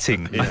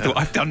 Sweating. I thought,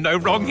 I've done no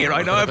wrong here.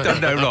 I know I've done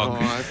no wrong.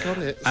 Oh, I've got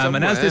it. And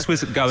as somewhere. this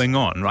was going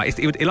on, right,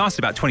 it lasted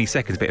about 20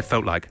 seconds, but it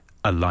felt like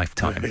a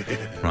lifetime,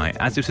 right?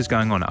 As this was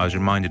going on, I was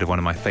reminded of one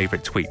of my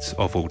favourite tweets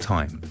of all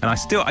time. And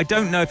I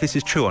don't know if this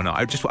is true or not.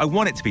 I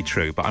want it to be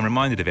true, but I'm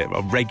reminded of it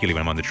regularly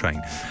when I'm on the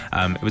train.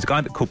 It was a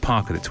guy called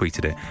Parker that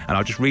tweeted it, and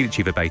I'll just read it to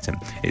you verbatim.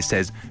 It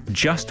says,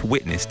 just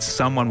witnessed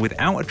someone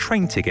without a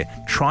train ticket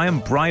try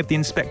and bribe the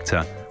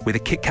inspector with a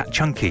Kit Kat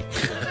Chunky.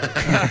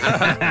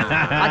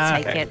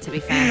 I'd take it, to be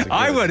fair.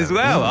 I would as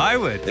well, I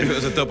would. If it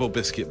was a double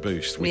biscuit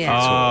boost, we Yeah. could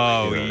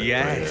talk. Oh, you know,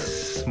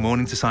 yes.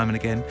 Morning to Simon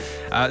again.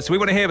 So we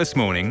want to hear this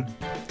morning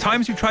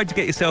times you tried to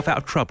get yourself out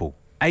of trouble.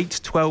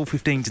 8 12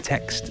 15 to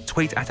text.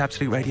 Tweet at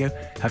Absolute Radio.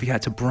 Have you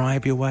had to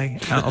bribe your way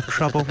out of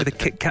trouble with a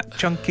Kit Kat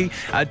chunky?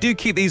 Do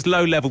keep these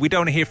low level. We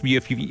don't want to hear from you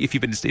if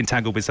you've been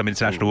entangled with some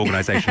international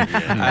organisation.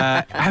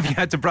 Have you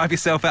had to bribe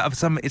yourself out of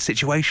some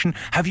situation?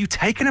 Have you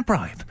taken a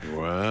bribe?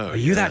 Wow, Are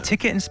you that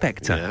ticket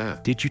inspector? Yeah.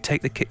 Did you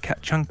take the Kit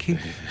Kat chunky?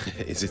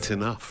 Is it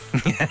enough?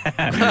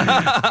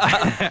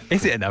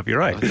 Is it enough? You're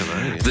right. I don't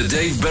know. The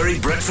Dave Berry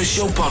Breakfast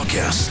Show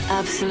podcast.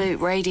 Absolute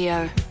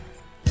Radio.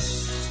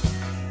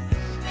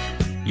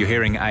 You're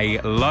hearing a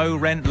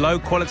low-rent,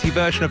 low-quality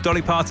version of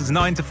Dolly Parton's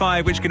 9 to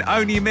 5, which can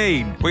only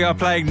mean we are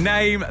playing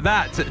Name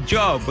That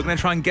Job. We're going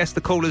to try and guess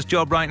the caller's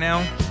job right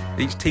now.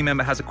 Each team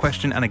member has a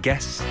question and a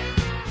guess.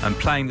 And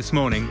playing this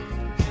morning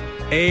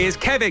is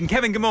Kevin.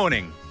 Kevin, good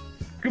morning.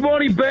 Good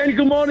morning, Ben.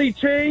 Good morning,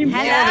 team.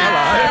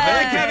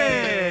 Hello.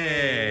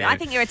 Kevin. I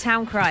think you're a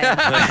town crier.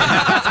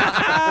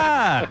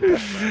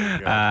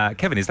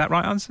 Kevin, is that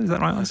right answer? Is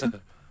that right answer?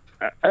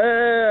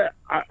 I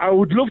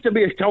would love to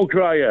be a town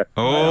crier.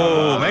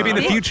 Oh, maybe in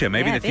the future.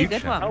 Maybe in the be a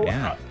good future. one.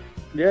 Yeah.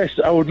 Yes,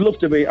 I would love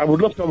to be. I would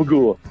love to have a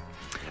go.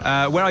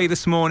 Where are you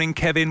this morning,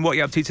 Kevin? What are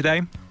you up to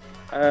today?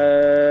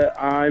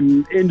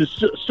 I'm in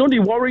sunny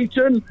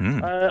Warrington,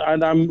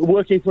 and I'm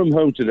working from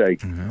home today.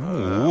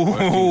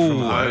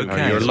 Oh,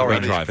 okay. You're a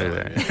lorry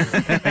driver.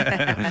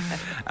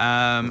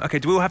 Okay,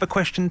 do we all have a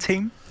question,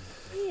 team?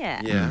 Yeah.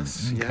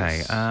 Yes. Okay.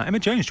 Yes. Emma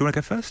Jones, do you want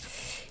to go first?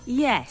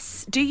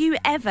 Yes. Do you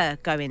ever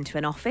go into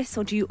an office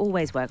or do you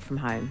always work from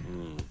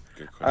home?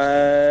 Good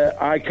question.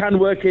 I can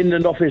work in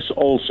an office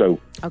also.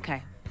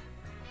 Okay.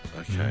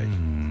 Okay.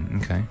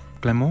 Okay.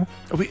 Glenn Moore?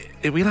 Are we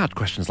allowed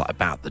questions like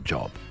about the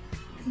job?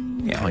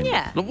 Kind of.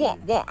 Yeah. Look,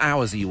 what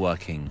hours are you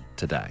working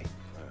today?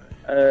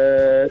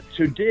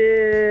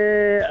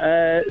 Today,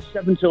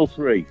 7 till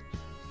 3.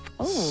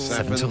 Oh.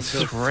 7 till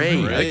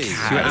 3. Okay.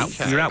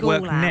 So you're at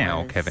work School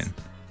now, hours. Kevin?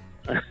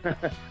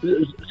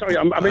 Sorry,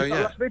 I'm in yeah.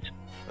 the last bit.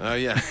 Oh,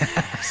 yeah.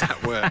 It's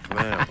at work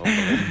now.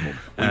 Unbelievable.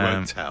 We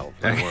won't tell.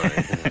 Don't worry.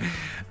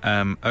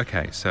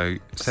 Okay, so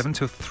 7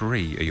 till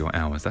 3 are your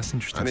hours. That's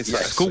interesting. And it's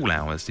School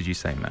hours, did you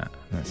say, Matt?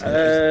 That's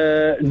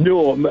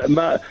No,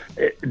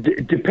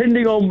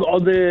 depending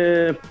on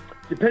the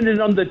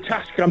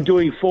task I'm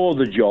doing for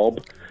the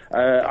job,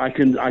 I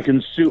can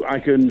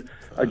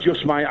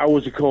adjust my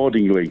hours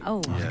accordingly. Oh,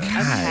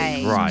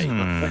 okay. Right.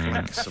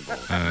 Flexible.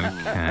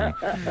 Okay.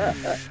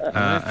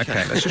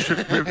 Okay, let's just...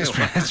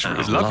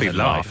 It's lovely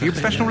laugh. You're a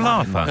professional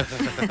laugher.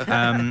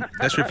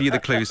 Let's review the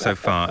clues so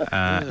far.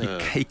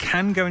 He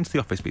can go into the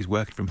office, but he's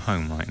working from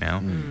home right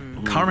now.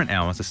 Current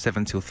hours are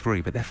 7 till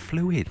 3, but they're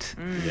fluid.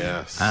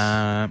 Yes.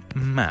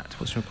 Matt,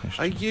 what's your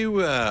question?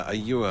 Are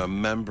you a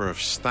member of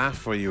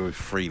staff or are you a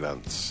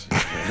freelance?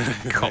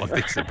 God,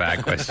 this is a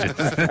bad question.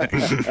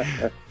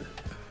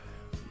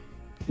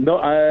 No,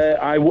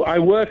 I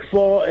work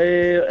for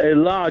a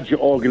large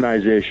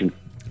organisation.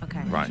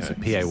 Okay. Right, so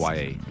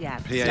PAYE. Yeah.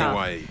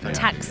 PAYE. staff.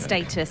 Tax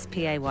status,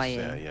 PAYE.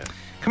 Yeah.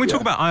 Can we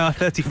talk about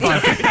IR35?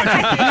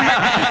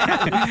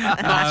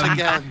 Not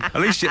again.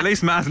 At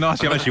least Matt hasn't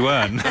asked you how much you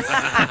earn.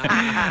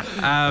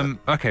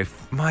 Okay,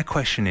 my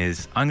question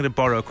is, I'm going to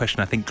borrow a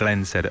question I think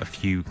Glenn said a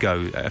few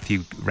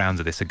rounds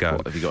of this ago.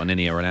 What, have you got an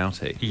innie or an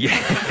outie? Yeah.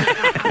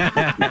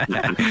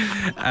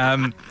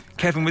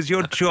 Kevin, was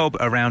your job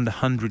around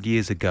 100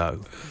 years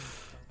ago?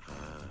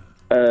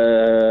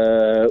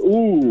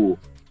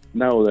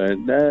 Now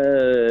then,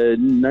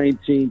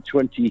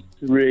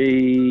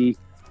 1923.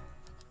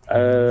 Do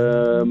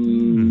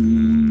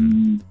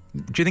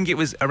you think it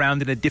was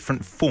around in a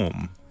different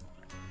form?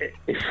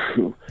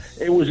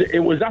 It was at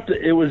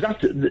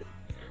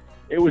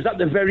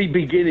the very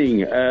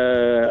beginning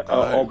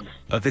of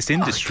this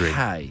industry?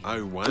 Okay.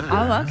 Oh, wow.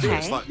 Oh, okay.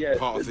 It's like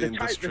part of the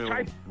industrial the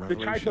type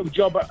revolution. of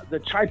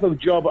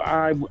job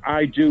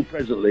I do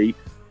presently.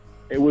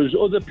 It was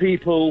other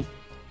people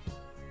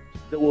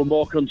that were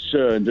more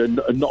concerned and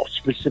not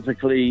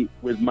specifically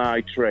with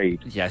my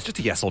trade. Yeah, it's just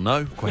a yes or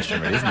no question,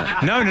 really, isn't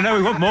it? No, we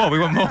want more.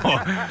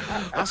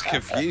 That's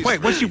confusing.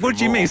 Wait, what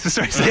do you mean?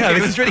 Sorry, Yeah,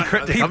 this is really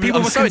cryptic.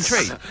 I'm so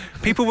intrigued.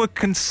 People were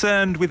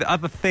concerned with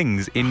other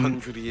things in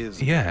 100 years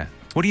ago. Yeah.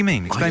 What do you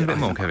mean? Explain a bit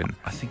more, Kevin.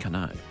 I think I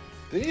know.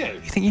 Do you? You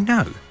think you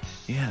know?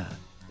 Yeah.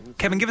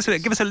 Kevin, give us a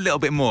little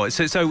bit more.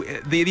 So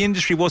the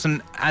industry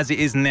wasn't as it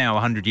is now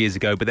 100 years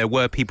ago, but there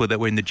were people that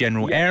were in the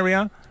general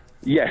area.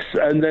 Yes,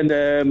 and then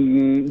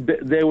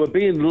they were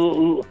being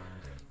looked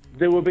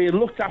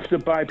after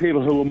by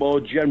people who were more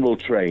general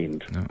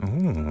trained.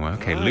 Oh,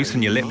 okay.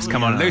 Loosen your lips.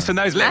 Come on, loosen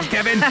those lips,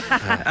 Kevin.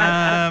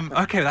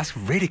 Okay, that's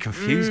really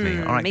confused me.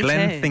 All right, me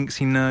Glenn too. thinks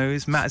he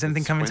knows. Matt, has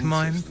anything come into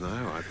mind? No,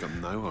 I've got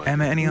no idea.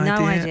 Emma, any No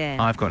idea? idea.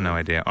 I've got no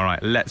idea. All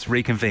right, let's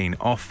reconvene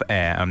off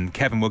air.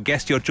 Kevin, we'll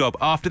guess your job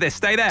after this.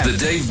 Stay there. The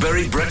Dave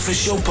Berry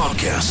Breakfast Show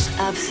podcast.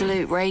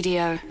 Absolute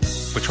Radio.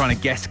 We're trying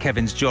to guess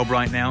Kevin's job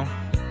right now.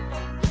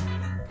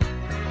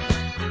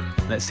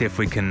 Let's see if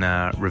we can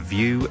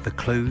review the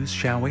clues,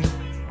 shall we?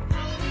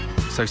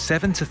 So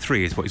 7 to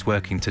 3 is what he's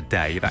working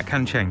today. That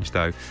can change,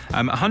 though.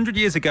 100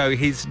 years ago,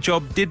 his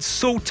job did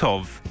sort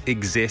of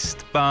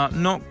exist, but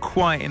not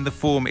quite in the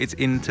form it's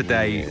in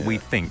today, we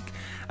think.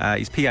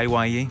 He's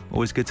PAYE,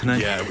 always good to know.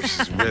 Yeah, which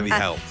has really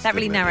helped. That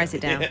really narrows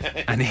it down.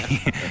 And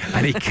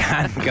he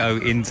can go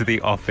into the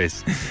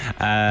office.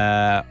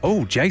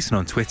 Jason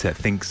on Twitter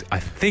thinks, I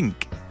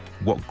think,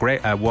 what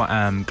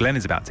Glenn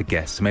is about to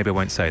guess, so maybe I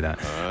won't say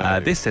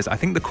that. This says, I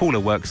think the caller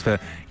works for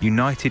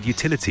United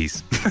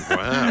Utilities.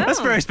 Wow.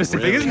 That's very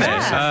specific, Really isn't it?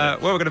 specific. Well,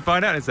 we're going to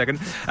find out in a second.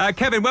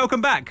 Kevin,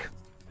 welcome back.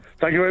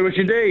 Thank you very much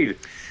indeed.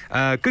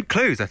 Good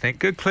clues, I think.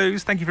 Good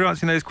clues. Thank you for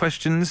answering those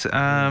questions.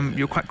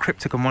 You're quite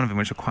cryptic on one of them,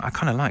 which I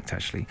kind of liked,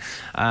 actually.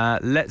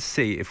 Let's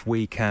see if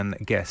we can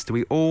guess. Do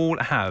we all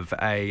have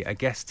a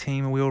guess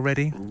team? Are we all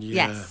ready?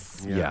 Yes.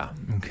 Yeah.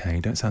 Okay,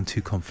 don't sound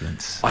too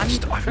confident. I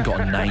haven't got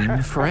a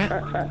name for it.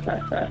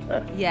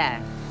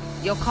 Yeah.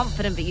 You're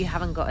confident, but you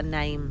haven't got a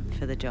name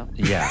for the job.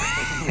 Yeah.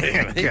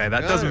 Okay,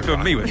 that doesn't fill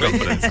me with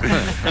confidence.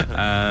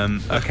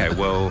 Okay,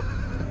 well,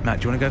 Matt,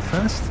 do you want to go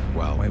first?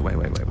 Well, wait. Let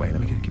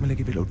me give you a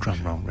little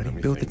drum roll. Ready?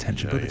 Build the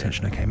tension.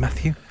 Okay,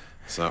 Matthew.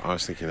 So I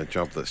was thinking a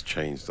job that's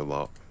changed a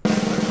lot over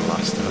the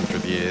last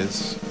 100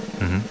 years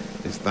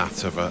is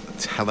that of a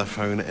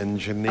telephone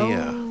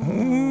engineer.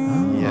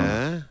 Oh.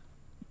 Yeah.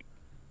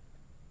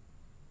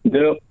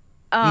 No.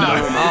 Oh,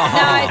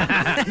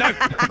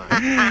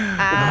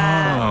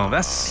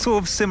 that's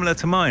sort of similar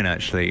to mine,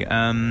 actually.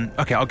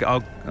 Okay,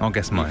 I'll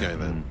guess mine. Okay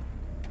then.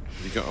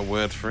 Have you got a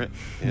word for it?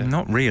 Yeah.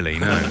 Not really,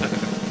 no.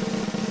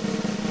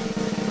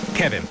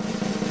 Kevin,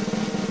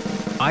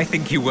 I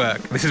think you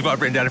work. This is what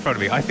I've written down in front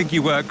of me. I think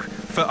you work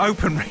for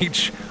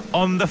OpenReach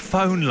on the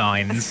phone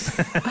lines.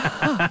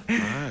 No.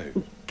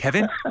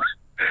 Kevin?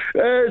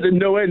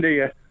 Nowhere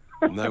near.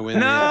 Nowhere near.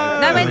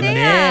 Nowhere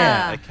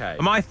near. Okay.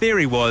 My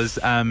theory was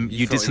you thought did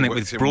you something worked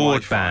with in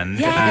broadband.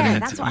 Wi-Fi. Yeah,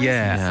 and that's what I was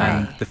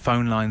gonna say. the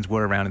phone lines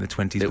were around in the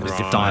 20s. It was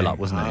Right. dial-up,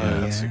 wasn't it? Oh, Yeah.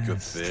 that's a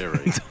good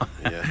theory.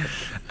 Yeah.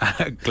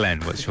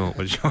 Glenn, what's your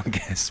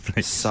guess,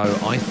 please? So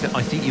I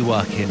think you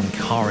work in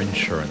car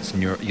insurance,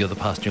 and you're the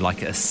person who like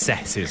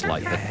assesses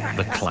like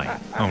the claim.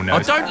 Oh no!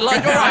 I don't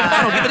like. All right,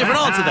 fine. I'll give a different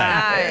answer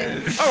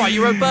then. All right,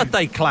 you're a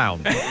birthday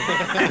clown.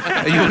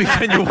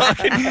 You're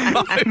working from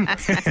home.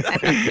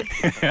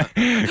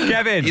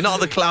 Kevin, You're not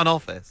at the clown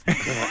office.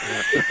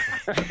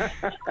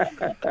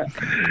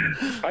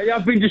 I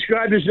have been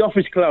described as an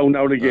office clown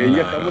now and again.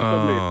 Yes, I must admit.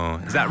 Oh,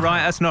 is that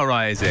right? That's not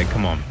right, is it?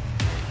 Come on.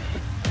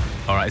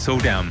 All right, it's all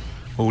down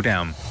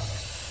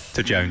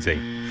to Jonesy.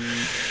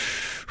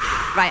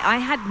 Right, I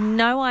had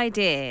no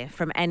idea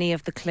from any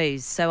of the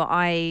clues, so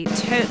I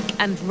took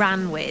and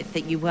ran with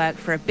that you work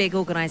for a big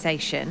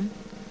organisation.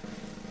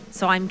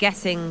 So I'm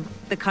guessing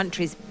the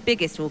country's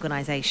biggest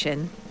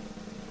organisation,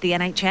 the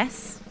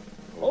NHS.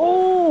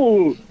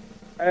 Oh,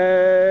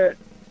 I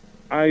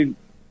am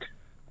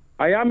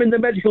in the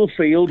medical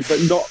field, but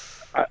not.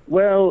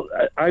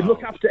 I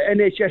look after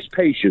NHS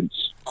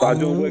patients. But I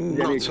don't work in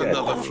the Not NHS.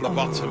 another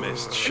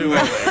phlebotomist, surely.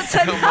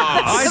 Come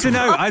on.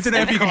 I don't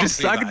know if you can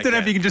just. I don't know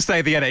if you can just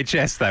say the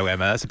NHS though,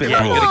 Emma. That's a bit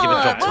Yeah, broad. give a job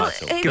well,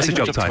 title. Give us a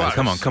job title.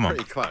 Come on.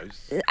 Pretty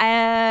close.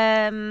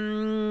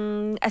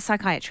 A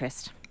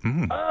psychiatrist.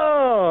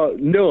 Oh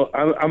no,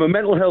 I'm a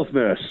mental health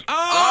nurse.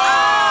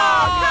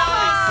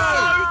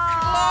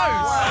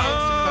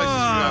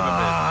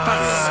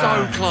 That's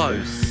so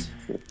close.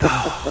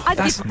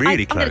 That's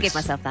really I'm going to close. give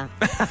myself that.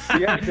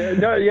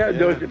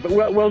 But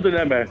well done,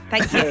 Emma.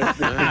 Thank you.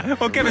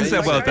 Well, Kevin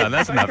said well done.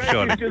 That's enough, You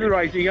surely. do the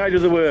writing, I do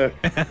the work.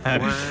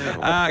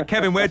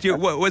 Kevin, where do you?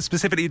 What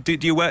specifically do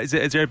you work? Is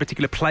there a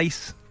particular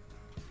place?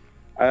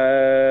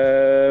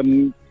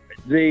 I'm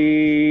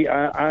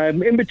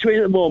in between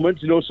at the moment,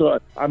 so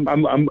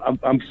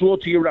I'm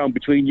floating around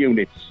between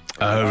units.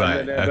 Oh right.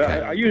 And,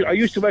 Okay. I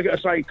used to work at a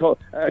site called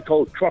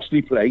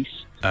Crossley Place.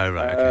 Oh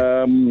right.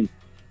 Okay.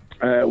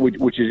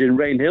 Which is in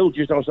Rainhill,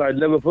 just outside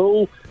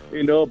Liverpool,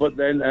 but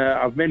then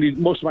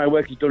most of my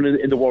work is done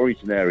in the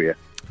Warrington area.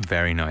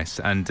 Very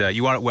nice. And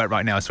you are at work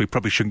right now, so we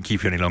probably shouldn't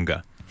keep you any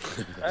longer.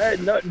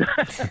 No,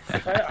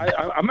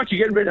 I'm actually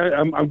getting ready.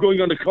 I'm going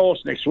on a course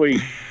next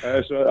week,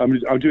 so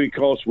I'm doing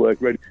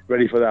coursework,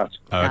 ready for that.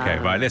 Okay,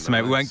 right. Listen,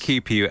 mate, we won't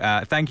keep you.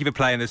 Thank you for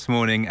playing this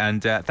morning,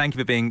 and thank you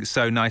for being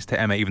so nice to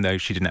Emma, even though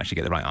she didn't actually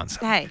get the right answer.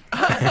 Hey.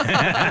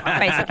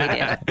 Basically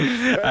did.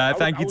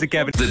 Thank you to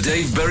Kevin. The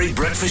Dave Berry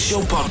Breakfast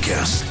Show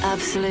Podcast.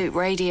 Absolute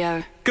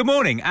Radio. Good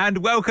morning and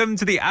welcome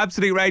to the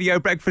Absolute Radio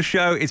Breakfast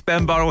Show. It's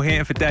Ben Burrell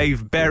here for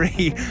Dave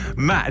Berry.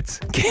 Matt,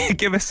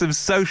 give us some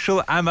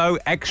social ammo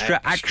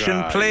extra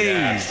action, please.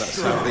 Yes, let's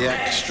have the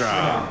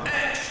extra.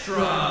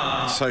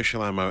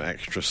 Social ammo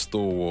extra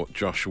stalwart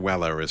Josh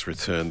Weller has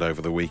returned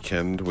over the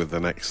weekend with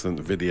an excellent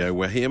video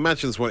where he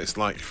imagines what it's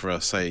like for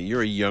us. Say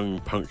you're a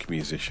young punk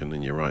musician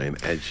and you're writing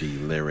edgy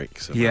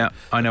lyrics. Yeah,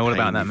 I know all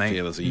about that, you mate.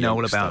 feel as a Know all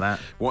youngster. about that.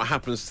 What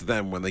happens to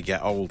them when they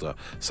get older?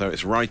 So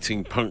it's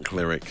writing punk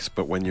lyrics,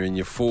 but when you're in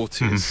your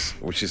 40s,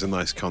 which is a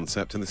nice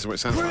concept, and this is what it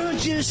sounds like. Brew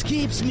just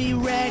keeps me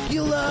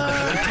regular.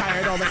 I'm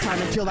tired all the time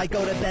until I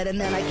go to bed and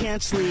then I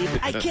can't sleep.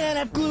 I can't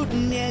have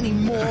gluten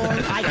anymore.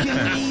 I can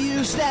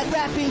reuse that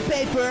wrapping and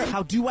paper.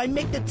 How do I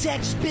make the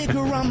text bigger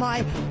on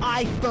my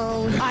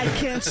iPhone? I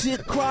can't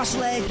sit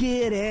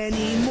cross-legged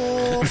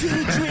anymore.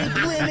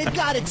 2-drink limit,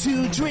 got a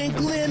 2-drink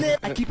limit.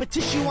 I keep a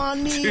tissue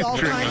on me all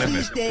times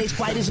these days.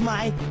 Why does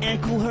my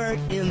ankle hurt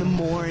in the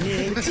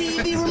morning? The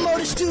TV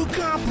remote is too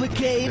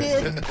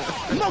complicated.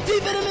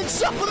 Multivitamin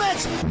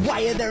supplements.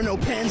 Why are there no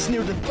pens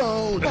near the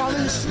phone? Falling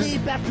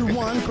asleep after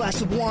one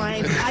glass of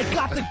wine. I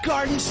got the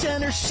garden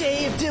center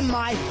saved in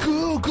my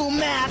Google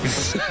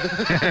Maps.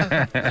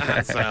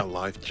 That's how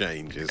life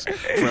changes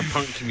for a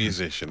punk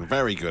musician.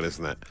 Very good,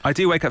 isn't it? I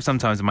do wake up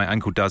sometimes and my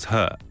ankle does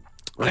hurt.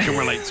 I can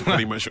relate to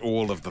pretty much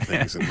all of the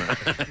things in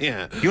that.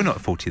 Yeah. You're not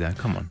 40 though,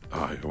 come on.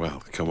 Oh,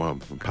 well, come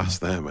on. I'm past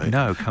there, mate.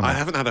 No, come on. I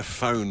haven't had a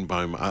pen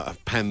by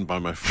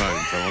my phone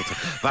for a long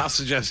time. That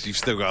suggests you've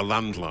still got a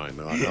landline,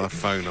 like a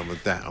phone on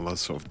the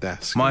sort of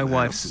desk. My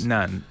wife's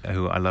nan,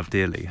 who I love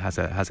dearly, has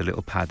a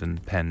little pad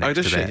and pen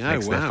next to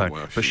their phone.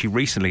 Well, but she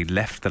recently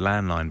left the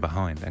landline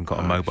behind and got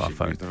a mobile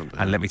phone.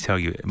 And let me tell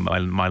you,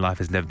 my life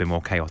has never been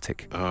more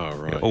chaotic. Oh,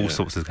 right. All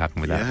sorts has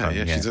happened with that phone.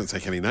 Yeah, she doesn't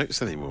take any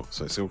notes anymore,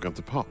 so it's all gone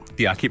to pot.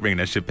 Yeah, I keep ringing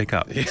her, she'll pick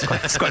up.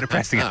 It's quite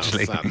depressing,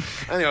 actually.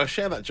 Anyway, I'll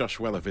share that Josh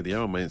Weller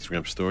video on my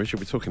Instagram story. She'll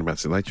be talking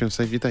about it later and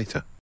save your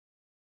data.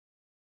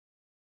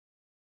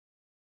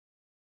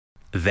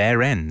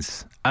 There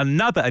ends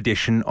another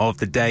edition of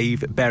the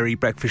Dave Berry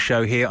Breakfast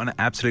Show here on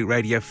Absolute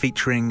Radio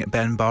featuring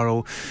Ben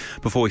Burrell.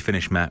 Before we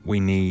finish, Matt, we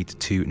need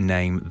to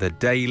name the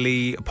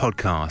daily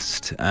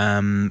podcast.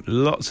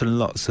 Lots and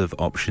lots of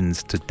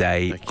options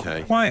today.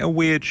 Okay. Quite a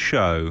weird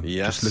show.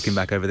 Yes. Just looking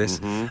back over this.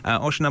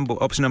 Option number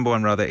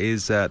one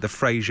is the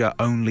Frasier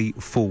Only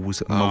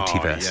Fools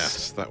Multiverse. Oh,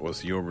 yes, that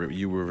was you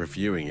were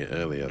reviewing it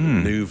earlier. The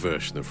new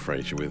version of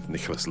Frasier with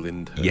Nicholas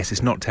Lyndhurst. Yes,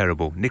 it's not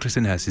terrible. Nicholas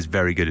Lyndhurst is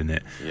very good in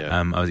it. Yeah.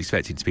 I was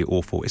expecting it to be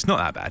awful. It's not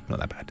that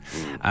bad.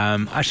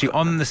 Actually,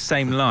 on the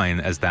same line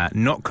as that,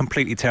 not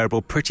completely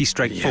terrible, pretty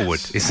straightforward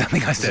is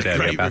something I said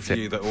earlier about it. It's a great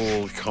review that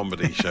all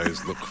comedy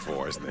shows look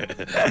for, isn't it?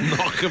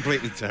 Not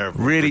completely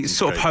terrible. Really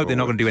sort of hope they're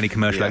not going to do any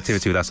commercial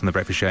activity with us on the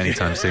Breakfast Show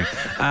anytime soon.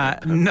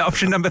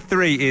 Option number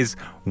 3 is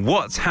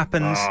What's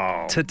Happened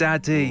to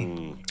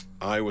Daddy?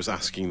 I was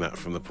asking that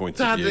from the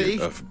point of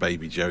view of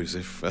baby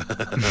Joseph,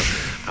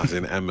 as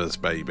in Emma's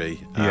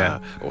baby,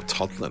 or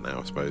toddler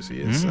now, I suppose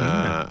he is,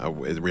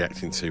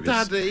 reacting to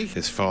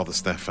his father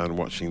Stefan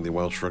watching the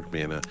Welsh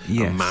rugby in a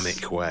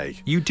manic way.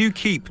 You do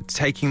keep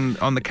taking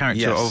on the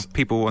character of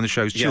people on the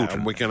show's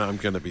children. And I'm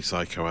going to be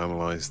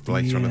psychoanalyzed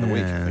later on in the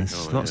week, I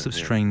think. Lots of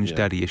strange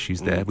daddy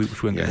issues there,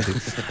 which we won't go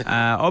into.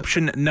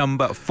 Option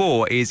number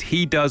 4 is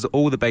he does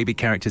all the baby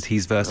characters.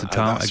 He's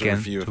versatile. That's again, a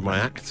review of my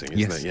acting,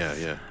 isn't it?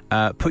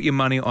 Yeah. Put your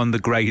money on the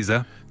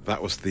grazer.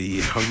 That was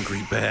the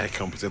hungry bear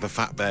competition, the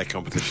fat bear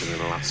competition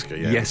in Alaska.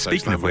 Yes,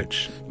 speaking of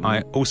which,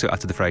 I also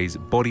uttered the phrase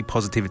body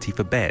positivity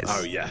for bears.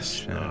 Oh,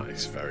 yes.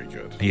 Nice, very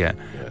good. Yeah.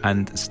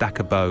 And Stack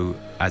a Bow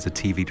as a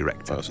TV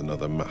director. That was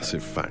another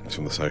massive fact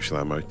from the Social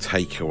Ammo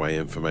takeaway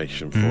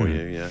information for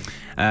you,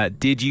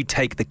 did you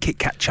take the Kit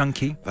Kat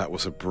Chunky? That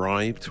was a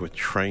bribe to a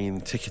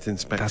train ticket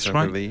inspector, That's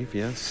right. I believe,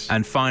 yes.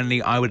 And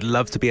finally, I would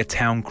love to be a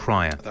town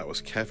crier. That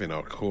was Kevin,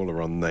 our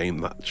caller on Name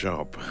That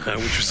Job,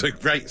 which was a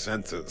great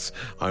sentence.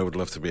 I would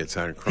love to be a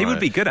town crier. He would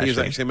be good, actually. He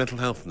was actually a mental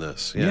health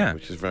nurse,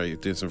 which is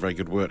doing some very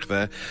good work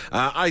there.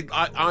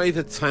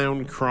 Either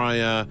town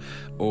crier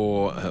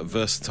or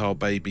versatile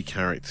baby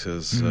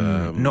characters.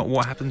 Not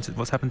what's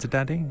happened to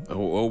Daddy?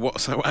 Or what?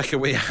 So we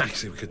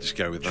could just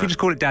go with that. Should we just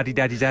call it Daddy,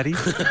 Daddy, Daddy?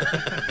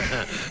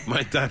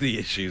 My daddy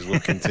issues will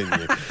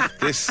continue.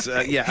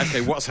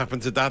 What's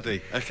happened to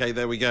Daddy? Okay,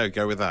 there we go.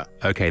 Go with that.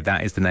 Okay,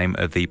 that is the name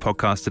of the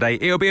podcast today.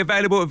 It'll be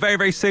available very,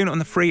 very soon on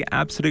the free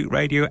Absolute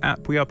Radio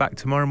app. We are back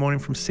tomorrow morning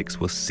from 6.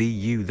 We'll see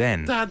you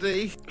then.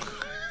 Daddy.